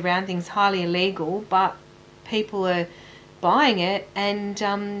ways around things, highly illegal, but people are buying it,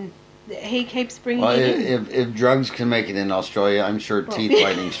 and he keeps bringing it in. If drugs can make it in Australia, I'm sure teeth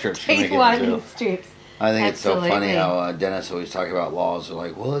whitening strips can make Teeth it in whitening too. strips. I think Absolutely. It's so funny how dentists always talk about laws. They're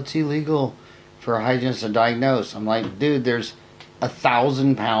like, well, it's illegal for a hygienist to diagnose. I'm like, dude, there's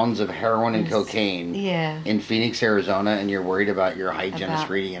 1,000 pounds of heroin and cocaine in Phoenix, Arizona, and you're worried about your hygienist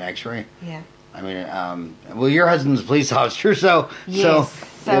reading an x-ray? Yeah. I mean, well, your husband's a police officer, so... Yes,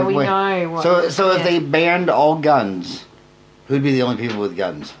 so we know what... So if they banned all guns, who'd be the only people with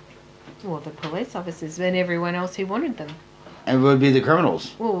guns? Well, the police officers and everyone else who wanted them. And it would be the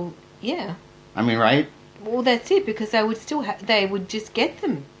criminals. Well, yeah. I mean, right? Well, that's it, because they would still they would just get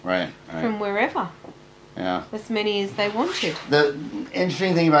them from wherever. Yeah. As many as they wanted. The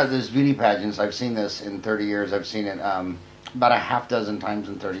interesting thing about those beauty pageants, I've seen this in 30 years. I've seen it about a half dozen times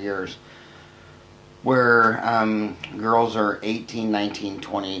in 30 years, where girls are 18, 19,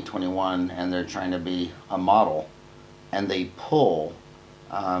 20, 21, and they're trying to be a model, and they pull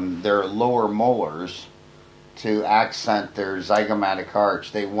their lower molars to accent their zygomatic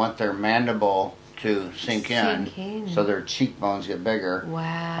arch. They want their mandible to sink in so their cheekbones get bigger.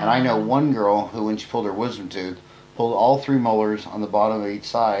 Wow. And I know one girl who, when she pulled her wisdom tooth, pulled all 3 molars on the bottom of each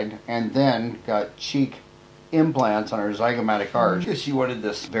side and then got cheek implants on her zygomatic arch because she wanted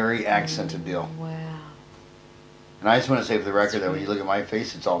this very accented deal. Wow. And I just want to say for the record that when you look at my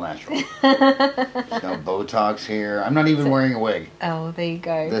face, it's all natural. There's no Botox here. I'm not even wearing a wig. Oh, there you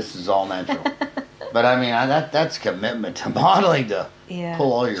go. This is all natural. But I mean, that's commitment to modeling to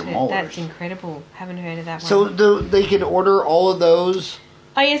pull all your molars. That's incredible. Haven't heard of that one. So they can order all of those?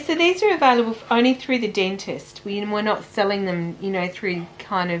 Oh, yeah, so these are available only through the dentist. We're not selling them, through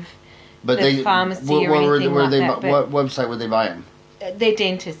kind of the pharmacy or anything like that. What website would they buy them? They're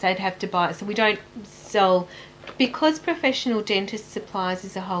dentists. They'd have to buy it. So we don't sell... Because Professional Dentist Supplies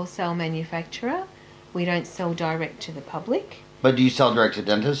is a wholesale manufacturer, we don't sell direct to the public. But do you sell direct to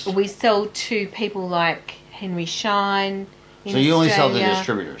dentists? We sell to people like Henry Schein in So you only sell to Australia.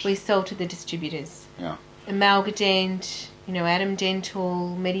 distributors? We sell to the distributors. Yeah. Amalgadent, Adam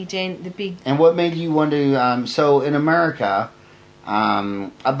Dental, Medident, the big... And what made you want to... so in America,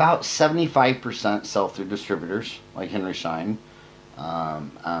 about 75% sell through distributors, like Henry Schein,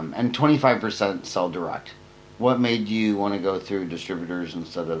 and 25% sell direct. What made you want to go through distributors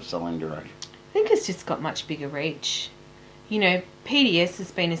instead of selling direct? I think it's just got much bigger reach. PDS has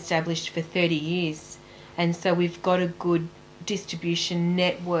been established for 30 years, and so we've got a good distribution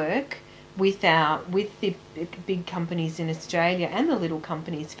network with the big companies in Australia and the little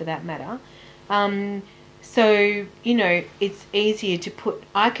companies for that matter. So, it's easier to put...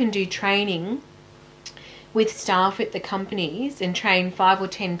 I can do training with staff at the companies and train 5 or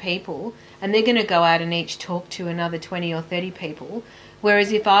 10 people, and they're going to go out and each talk to another 20 or 30 people.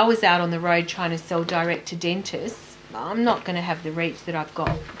 Whereas if I was out on the road trying to sell direct to dentists, I'm not going to have the reach that I've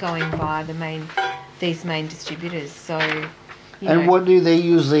got going via these main distributors. So, and what do they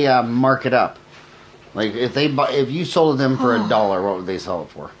usually mark it up? Like if you sold them for $1, what would they sell it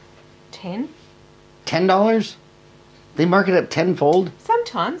for? 10. $10? They mark it up tenfold?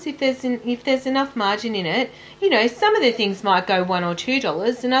 Sometimes, if there's enough margin in it, some of the things might go $1 or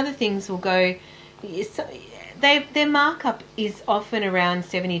 $2, and other things will go. Their markup is often around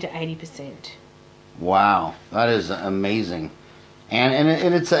 70 to 80%. Wow, that is amazing,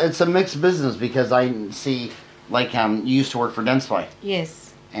 and it's a mixed business because I see you used to work for Dentistry.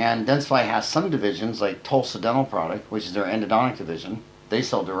 Yes. And Dentistry has some divisions like Tulsa Dental Product, which is their endodontic division. They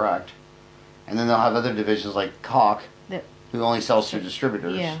sell direct, and then they'll have other divisions like Caulk, who only sells through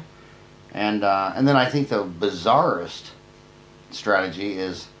distributors. Yeah. And then I think the bizarrest strategy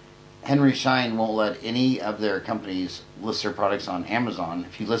is Henry Schein won't let any of their companies list their products on Amazon.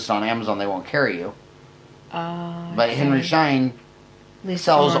 If you list on Amazon, they won't carry you. But Henry Schein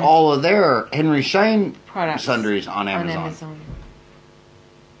sells all of their Henry Schein products sundries on Amazon.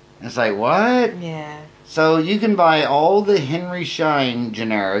 It's like, what? Yeah. So you can buy all the Henry Schein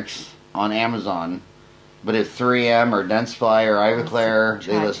generics on Amazon, but if 3M or Dentsply or Ivoclar,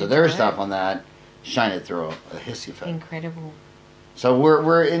 they list their stuff on that, Schein would throw a hissy fit. Incredible. So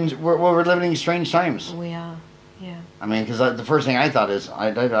we're living in strange times. We are, yeah. I mean, because the first thing I thought is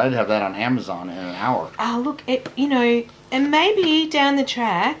I'd have that on Amazon in an hour. Oh, look, and maybe down the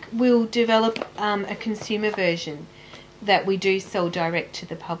track we'll develop a consumer version that we do sell direct to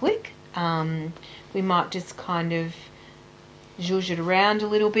the public. We might just kind of zhuzh it around a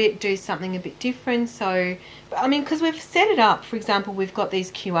little bit, do something a bit different. So, I mean, because we've set it up, for example, we've got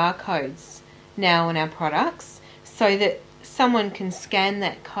these QR codes now on our products so that someone can scan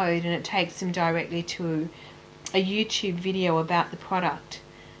that code and it takes them directly to a YouTube video about the product.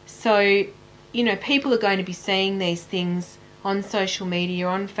 So, you know, people are going to be seeing these things on social media,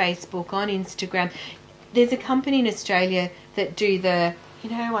 on Facebook, on Instagram. There's a company in Australia that do the, you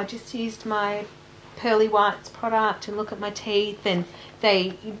know, I just used my Pearly Whites product and look at my teeth, and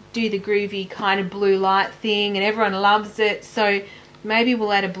they do the groovy kind of blue light thing and everyone loves it. So maybe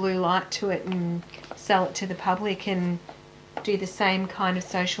we'll add a blue light to it and sell it to the public and do the same kind of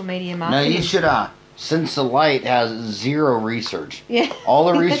social media marketing. No, you should, since the light has zero research. Yeah.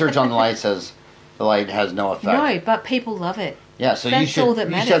 All the research on the light says the light has no effect. No, but people love it. Yeah, so that's all that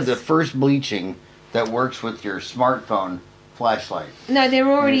matters. You should have the first bleaching that works with your smartphone flashlight. No, there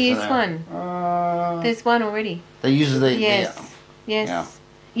already is one. There's one already. They use the... Yes. Yeah.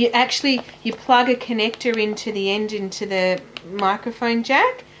 You plug a connector into the end, into the microphone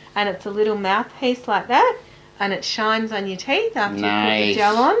jack, and it's a little mouthpiece like that, and it shines on your teeth after you put the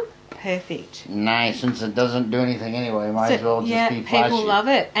gel on. Perfect. Nice. Since it doesn't do anything anyway, might as well just be flashy. People love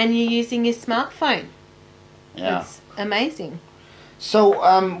it. And you're using your smartphone. Yeah. It's amazing.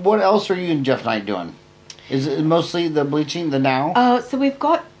 So, what else are you and Jeff Knight doing? Is it mostly the bleaching, the now? So we've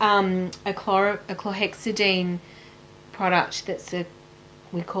got a chlorhexidine product that's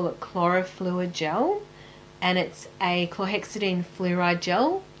we call it chlorofluid gel, and it's a chlorhexidine fluoride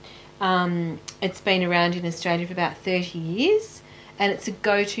gel. It's been around in Australia for about 30 years, and it's a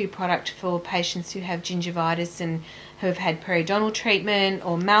go-to product for patients who have gingivitis and who have had periodontal treatment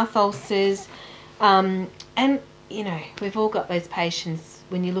or mouth ulcers. And, you know, we've all got those patients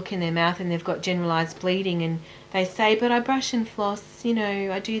when you look in their mouth and they've got generalised bleeding and they say, but I brush and floss, you know,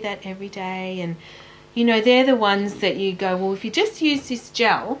 I do that every day. And, you know, they're the ones that you go, well, if you just use this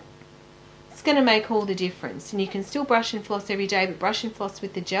gel, it's going to make all the difference. And you can still brush and floss every day, but brush and floss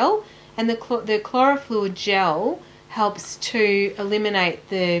with the gel. And the chlorofluid gel helps to eliminate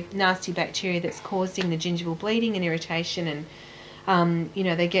the nasty bacteria that's causing the gingival bleeding and irritation. And, you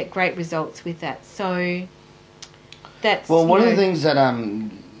know, they get great results with that. So... Well, one of the things that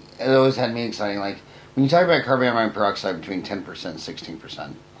it always had me exciting, like when you talk about carbamide peroxide between 10% and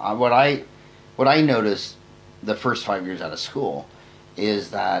 16%, what I noticed the first 5 years out of school is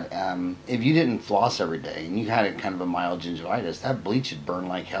that if you didn't floss every day and you had a kind of a mild gingivitis, that bleach would burn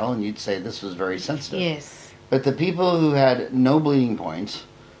like hell, and you'd say this was very sensitive. Yes. But the people who had no bleeding points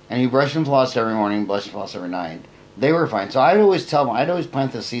and who brushed and flossed every morning, brushed and flossed every night, they were fine. So I'd always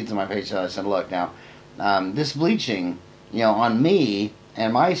plant the seeds in my patients. I said, look, now. This bleaching, you know, on me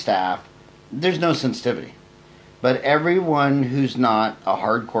and my staff, there's no sensitivity. But everyone who's not a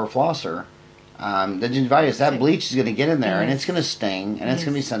hardcore flosser, the gingivitis, that bleach is going to get in there, and it's going to sting, and it's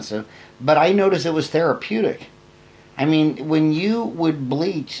going to be sensitive. But I noticed it was therapeutic. I mean, when you would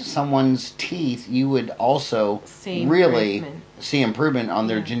bleach someone's teeth, you would also see improvement on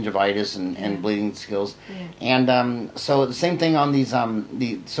their gingivitis and bleeding skills. Yeah. And so the same thing on these.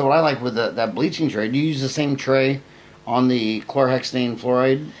 So what I like with that bleaching tray, do you use the same tray on the chlorhexidine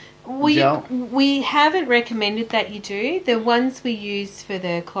fluoride gel? We haven't recommended that you do. The ones we use for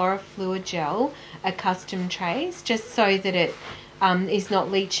the chlorofluid gel are custom trays, just so that it is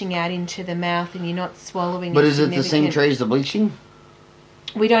not leaching out into the mouth and you're not swallowing. But is it the same tray as the bleaching?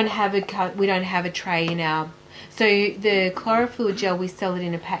 We don't have a tray in our. So the chlorofluid gel, we sell it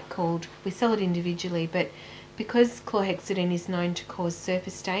in a pack we sell it individually, but because chlorhexidine is known to cause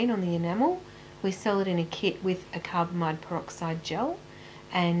surface stain on the enamel, we sell it in a kit with a carbamide peroxide gel,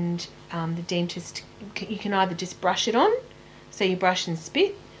 and the dentist, you can either just brush it on, so you brush and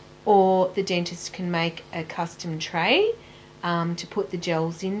spit, or the dentist can make a custom tray to put the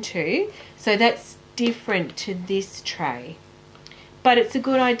gels into. So that's different to this tray. But it's a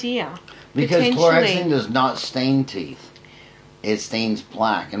good idea. Because chlorhexidine does not stain teeth. It stains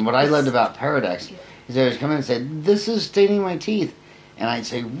plaque. And what I loved about Paradex is they would come in and say, this is staining my teeth. And I'd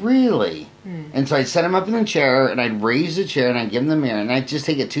say, really? And so I'd set them up in a chair, and I'd raise the chair, and I'd give them the mirror, and I'd just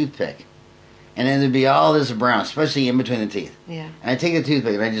take a toothpick. And then there'd be all this brown, especially in between the teeth. Yeah. And I'd take a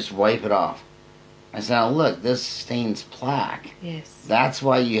toothpick, and I'd just wipe it off. I said, now look, this stains plaque. Yes. That's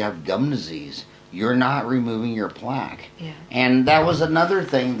why you have gum disease. You're not removing your plaque. Yeah. And that was another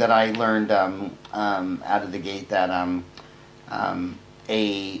thing that I learned out of the gate, that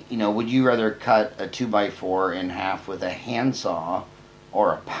would you rather cut a 2x4 in half with a handsaw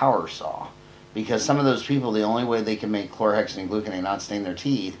or a power saw? Because some of those people, the only way they can make chlorhexidine gluconate not stain their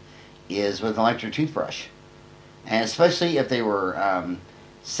teeth is with an electric toothbrush. And especially if they were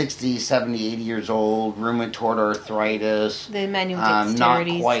 60, 70, 80 years old, rheumatoid arthritis, the manual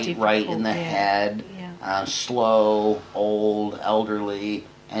dexterity not quite right in the head, slow, old, elderly,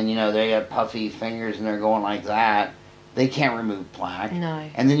 and they have puffy fingers and they're going like that. they can't remove plaque. No.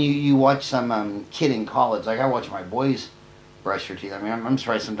 And then you watch some kid in college, like I watch my boys brush their teeth. I mean, I'm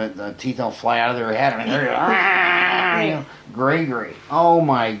surprised sometimes the teeth don't fly out of their head. I mean, they're you know, gray. Oh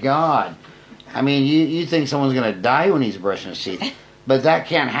my God. I mean, you think someone's going to die when he's brushing his teeth. But that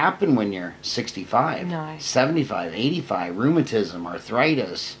can't happen when you're 65, No. 75, 85, rheumatism,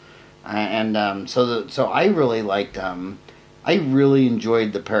 arthritis. So I really liked, I really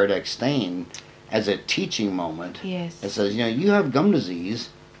enjoyed the Paradex stain as a teaching moment. Yes. It says, you know, you have gum disease,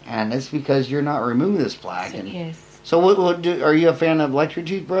 and it's because you're not removing this plaque. And Yes. so are you a fan of electric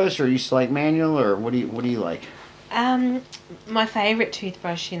toothbrush, or are you still like manual, or what do you like? My favourite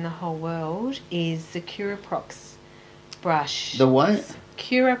toothbrush in the whole world is the Curaprox brush. The what?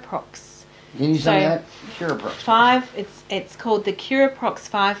 Curaprox. Can you say that? Curaprox. It's called the Curaprox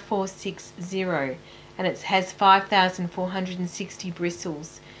 5460, and it has 5,460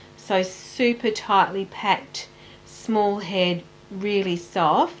 bristles. So super tightly packed, small head, really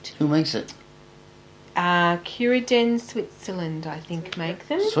soft. Who makes it? Curaden Switzerland, I think, make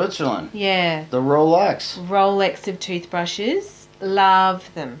them. Switzerland. Yeah. The Rolex of toothbrushes.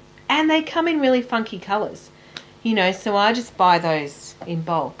 Love them. And they come in really funky colours. You know, so I just buy those in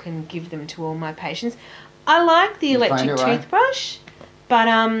bulk and give them to all my patients. I like the electric toothbrush, but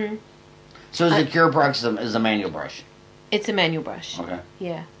So is the Curaprox is a manual brush? It's a manual brush. Okay.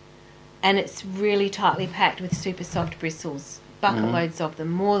 Yeah. And it's really tightly packed with super soft bristles. Bucket loads of them,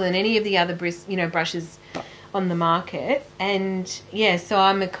 more than any of the other brushes on the market. And yeah, so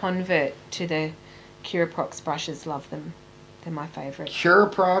I'm a convert to the Curaprox brushes. Love them. They're my favourite.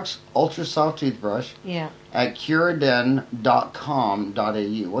 Curaprox Ultra Soft Toothbrush. Yeah. At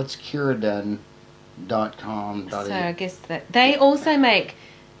curaden.com.au. What's curaden.com.au? So I guess that they also make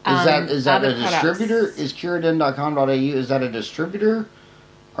is that other a distributor? products. Is curaden.com.au, is that a distributor?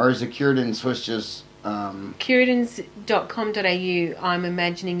 Or is it Curaden Swiss just... Curadens.com.au, I'm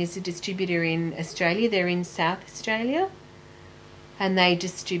imagining, is a distributor in Australia. They're in South Australia. And they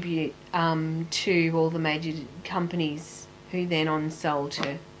distribute to all the major companies who then on-sell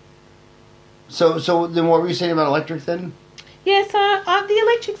to... So then what were you saying about electric then? Yeah, so the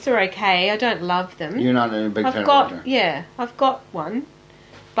electrics are okay. I don't love them. You're not a big fan of electric? Yeah, I've got one.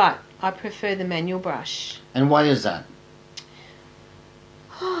 But I prefer the manual brush. And why is that?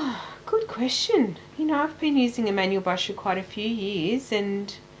 Oh, good question. You know, I've been using a manual brush for quite a few years,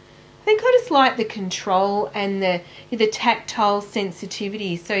 and I think I just like the control and the tactile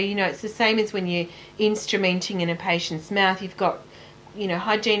sensitivity. So, you know, it's the same as when you're instrumenting in a patient's mouth. You've got, you know,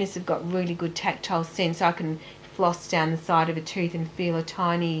 hygienists have got really good tactile sense. I can floss down the side of a tooth and feel a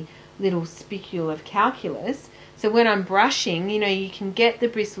tiny little spicule of calculus. So when I'm brushing, you know, you can get the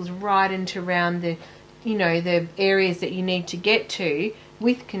bristles right into around the, you know, the areas that you need to get to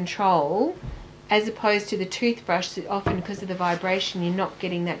with control, as opposed to the toothbrush that often, because of the vibration, you're not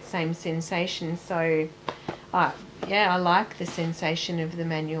getting that same sensation. So, yeah, I like the sensation of the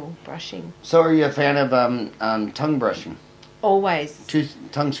manual brushing. So are you a fan of tongue brushing? Always.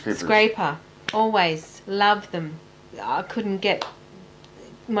 Tongue scrapers? Scraper. Always. Love them. I couldn't get...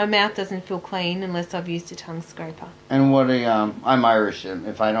 My mouth doesn't feel clean unless I've used a tongue scraper. And what I'm Irish.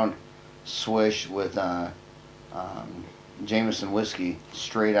 If I don't swish with Jameson whiskey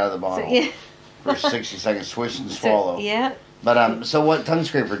straight out of the bottle for 60 seconds, swish and swallow. Yeah. But so what tongue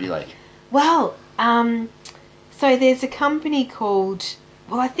scraper do you like? Well, so there's a company called,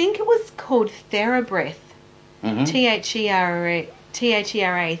 I think it was called TheraBreath. Thera,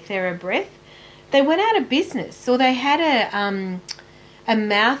 TheraBreath. They went out of business, or they had a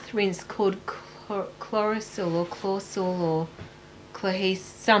mouth rinse called Chlorosil or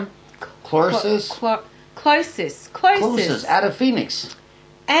Closest out of Phoenix.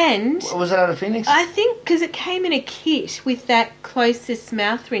 And was it out of Phoenix? I think because it came in a kit with that Closest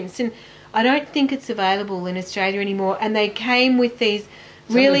mouth rinse, and I don't think it's available in Australia anymore. And they came with these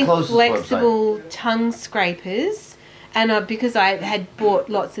really flexible tongue scrapers, and because I had bought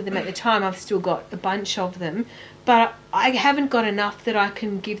lots of them at the time, I've still got a bunch of them. But I haven't got enough that I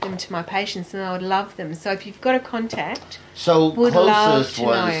can give them to my patients, and I would love them. So if you've got a contact, so Closest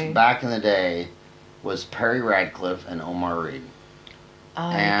was back in the day was Perry Radcliffe and Omar Reed. Oh,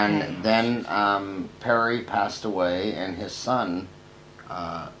 and then Perry passed away, and his son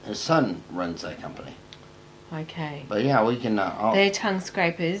runs that company. Okay. But yeah, we can. They're tongue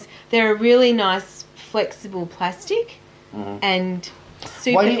scrapers. They're a really nice, flexible plastic, and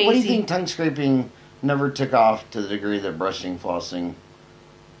super easy. Why do you think tongue scraping never took off to the degree that brushing, flossing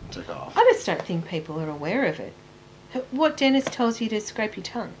took off? I just don't think people are aware of it. What dentist tells you to scrape your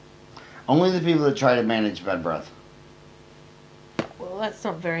tongue? Only the people that try to manage bad breath. Well, that's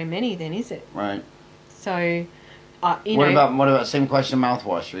not very many then, is it? Right. So, What about same question,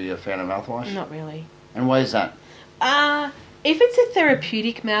 mouthwash? Are you a fan of mouthwash? Not really. And why is that? If it's a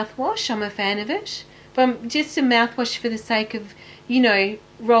therapeutic mouthwash, I'm a fan of it. But just a mouthwash for the sake of,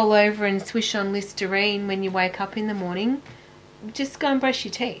 roll over and swish on Listerine when you wake up in the morning, just go and brush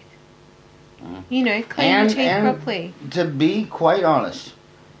your teeth. Clean your teeth properly. To be quite honest,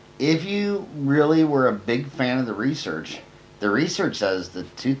 if you really were a big fan of the research says the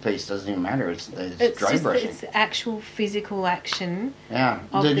toothpaste doesn't even matter. It's dry brushing. It's actual physical action. Yeah.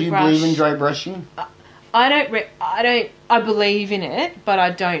 Did you believe in dry brushing? I believe in it, but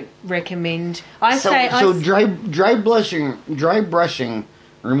I don't recommend. Dry brushing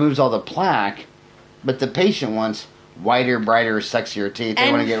removes all the plaque, but the patient wants whiter, brighter, sexier teeth.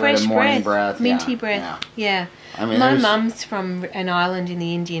 They want to get rid of morning breath, minty breath. Yeah. I mean, my mum's from an island in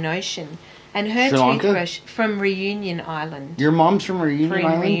the Indian Ocean, and her toothbrush from Reunion Island. Your mom's from Reunion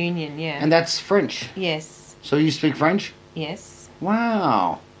Island? Reunion, yeah. And that's French. Yes. So you speak French? Yes.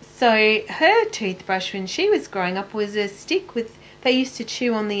 Wow. So her toothbrush when she was growing up was a stick they used to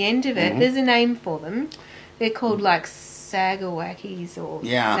chew on the end of it. There's a name for them. They're called like sagawakis or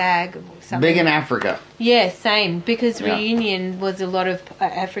sag or something. Big in Africa. Yeah, same. Because Reunion was a lot of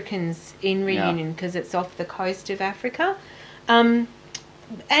Africans in Reunion because it's off the coast of Africa. And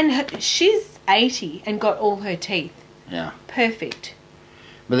she's 80 and got all her teeth. Yeah. Perfect.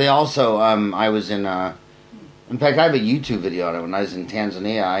 But they also, I was in fact, I have a YouTube video on it. When I was in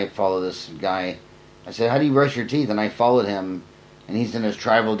Tanzania, I follow this guy. I said, how do you brush your teeth? And I followed him, and he's in his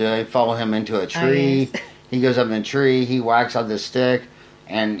tribal deal. I follow him into a tree. Oh, yes. He goes up in a tree. He whacks out this stick,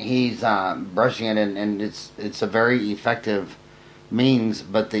 and he's brushing it, and it's a very effective means.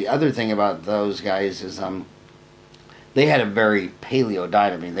 But the other thing about those guys is they had a very paleo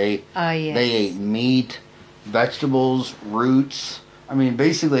diet. I mean, they ate meat, vegetables, roots. I mean,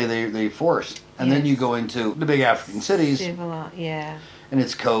 basically, they forced. And then you go into the big African cities. Yeah. And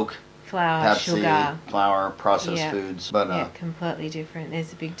it's Coke, flour, Pepsi, sugar, flour, processed foods. But completely different.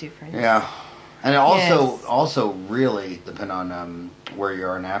 There's a big difference. Yeah. And it also really depend on where you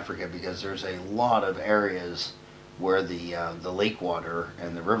are in Africa, because there's a lot of areas where the lake water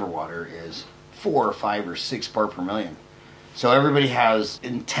and the river water is 4 or 5 or 6 parts per million. So everybody has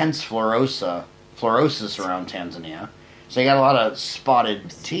intense fluorosis around Tanzania. So you got a lot of spotted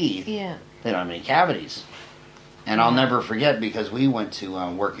teeth. Yeah. They don't have any cavities. And I'll never forget, because we went to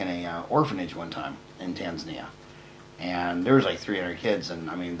work in a orphanage one time in Tanzania. And there was like 300 kids, and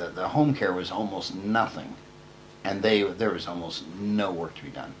I mean, the home care was almost nothing. And there was almost no work to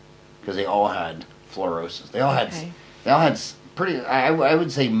be done, because they all had fluorosis. They all had pretty, I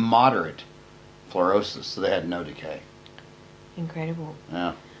would say, moderate fluorosis, so they had no decay. Incredible.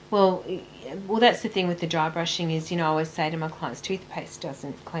 Yeah. Well, that's the thing with the dry brushing is, I always say to my clients, toothpaste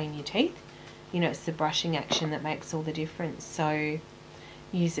doesn't clean your teeth. It's the brushing action that makes all the difference. So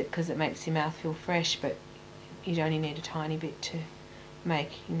use it because it makes your mouth feel fresh, but you'd only need a tiny bit to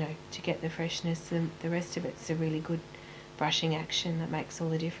make, to get the freshness. And the rest of it's a really good brushing action that makes all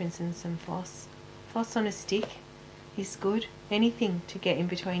the difference. And some floss. Floss on a stick is good. Anything to get in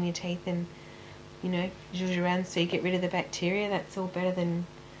between your teeth and, zhuzh around so you get rid of the bacteria. That's all better than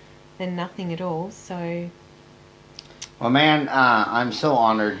nothing at all. So, well, man, I'm so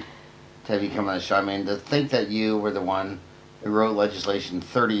honored to have you come on the show. I mean, to think that you were the one who wrote legislation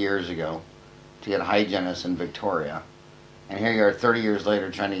 30 years ago to get hygienists in Victoria, and here you are 30 years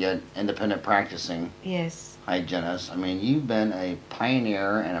later trying to get independent practicing hygienists. I mean, you've been a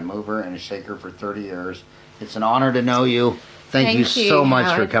pioneer and a mover and a shaker for 30 years. It's an honor to know you. Thank you so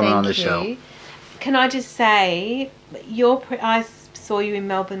much for coming on the show. Can I just say, I saw you in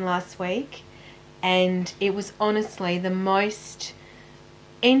Melbourne last week, and it was honestly the most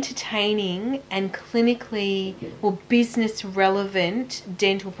entertaining and clinically or business relevant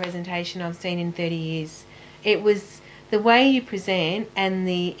dental presentation I've seen in 30 years. It was the way you present and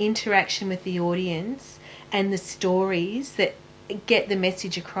the interaction with the audience and the stories that get the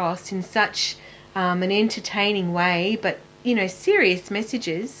message across in such an entertaining way, but serious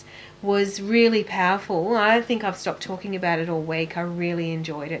messages, was really powerful. I don't think I've stopped talking about it all week. I really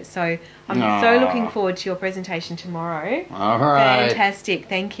enjoyed it. So I'm so looking forward to your presentation tomorrow. All right. Fantastic.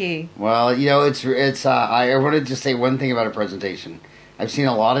 Thank you. Well, it's I wanted to say one thing about a presentation. I've seen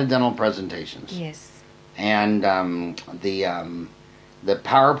a lot of dental presentations. Yes. And the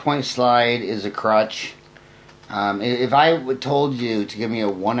PowerPoint slide is a crutch. If I told you to give me a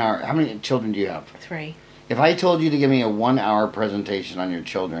 1 hour, how many children do you have? 3. If I told you to give me a 1 hour presentation on your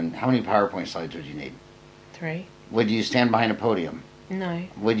children, how many PowerPoint slides would you need? 3. Would you stand behind a podium? No.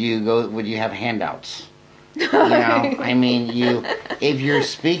 Would you have handouts? I mean, if you're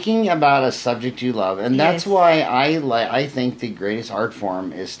speaking about a subject you love, and that's why I think the greatest art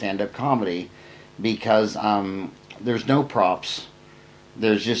form is stand-up comedy, because there's no props.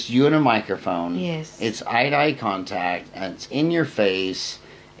 There's just you and a microphone. Yes. It's eye-to-eye contact, and it's in your face.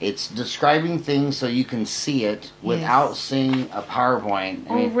 It's describing things so you can see it without seeing a PowerPoint.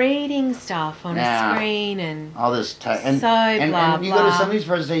 Or reading stuff on a screen and all this text. And you go to some of these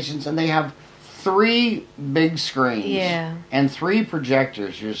presentations and they have 3 big screens and 3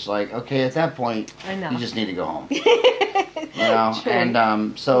 projectors. You're just like, okay, at that point, you just need to go home. True.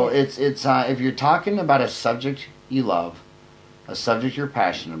 And so it's if you're talking about a subject you love, a subject you're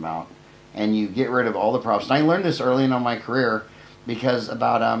passionate about, and you get rid of all the props. And I learned this early in my career. Because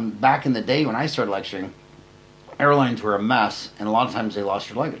about back in the day when I started lecturing, airlines were a mess, and a lot of times they lost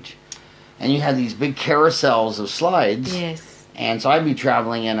your luggage. And you had these big carousels of slides. Yes. And so I'd be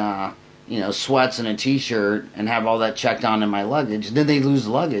traveling in sweats and a t-shirt and have all that checked on in my luggage. Then they'd lose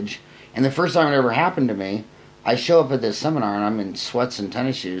the luggage. And the first time it ever happened to me, I show up at this seminar and I'm in sweats and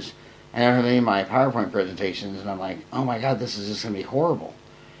tennis shoes, and I don't have any of my PowerPoint presentations, and I'm like, oh my God, this is just going to be horrible.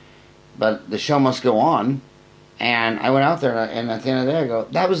 But the show must go on. And I went out there, and at the end of the day, I go,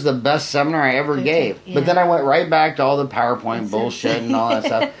 that was the best seminar I ever gave. Yeah. But then I went right back to all the PowerPoint bullshit and all that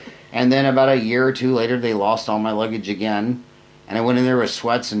stuff. And then about a year or 2 later, they lost all my luggage again. And I went in there with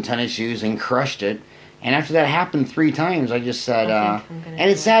sweats and tennis shoes and crushed it. And after that happened 3 times, I just said,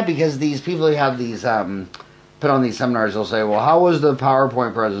 and it's sad because these people who have these, put on these seminars, they'll say, well, how was the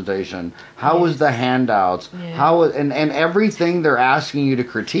PowerPoint presentation? How was the handouts? Yeah. How was, and everything they're asking you to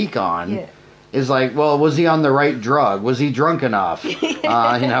critique on is like, well, was he on the right drug? Was he drunk enough?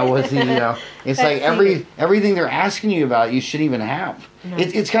 Was he, it's like everything they're asking you about, you shouldn't even have. No.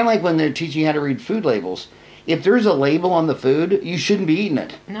 It's kind of like when they're teaching you how to read food labels. If there's a label on the food, you shouldn't be eating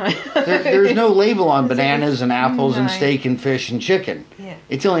it. No. There's no label on bananas and apples and steak and fish and chicken. Yeah.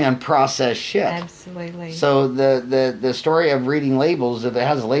 It's only on processed shit. Absolutely. So the story of reading labels, if it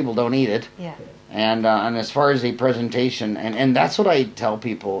has a label, don't eat it. Yeah. And as far as the presentation, and that's what I tell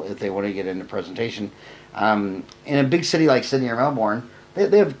people if they want to get into presentation. In a big city like Sydney or Melbourne,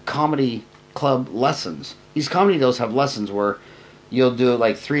 they have comedy club lessons. These comedy deals have lessons where you'll do it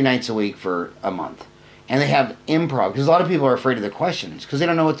like 3 nights a week for a month. And they have improv, because a lot of people are afraid of the questions, because they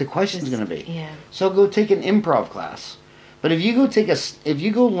don't know what the question's going to be. Yeah. So go take an improv class. But if you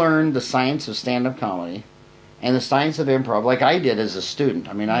go learn the science of stand-up comedy and the science of improv, like I did as a student,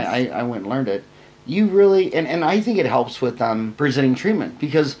 I mean, I went and learned it, you really, and I think it helps with presenting treatment,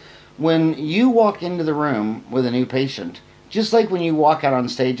 because when you walk into the room with a new patient, just like when you walk out on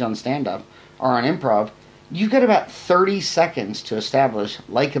stage on stand-up or on improv, you've got about 30 seconds to establish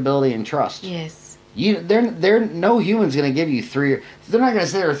likability and trust. Yes. They're no human's going to give you they're not going to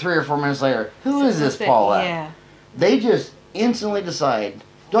sit there 3 or 4 minutes later, who is this Paulette? Yeah. They just instantly decide,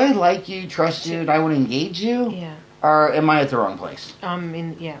 do I like you, trust you, do I want to engage you? Yeah. Or am I at the wrong place?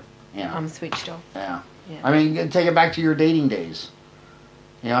 I'm switched off. Yeah. I mean, take it back to your dating days.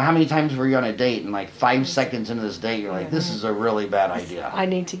 How many times were you on a date and like 5 seconds into this date, you're like, this is a really bad idea. I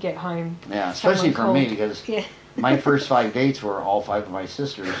need to get home. Yeah, especially for me, because my first 5 dates were all 5 of my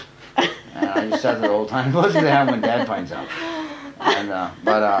sisters. And I just sat there the whole time. What's going to happen when Dad finds out? And,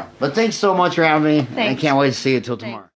 but thanks so much for having me. Thanks. I can't wait to see you till tomorrow.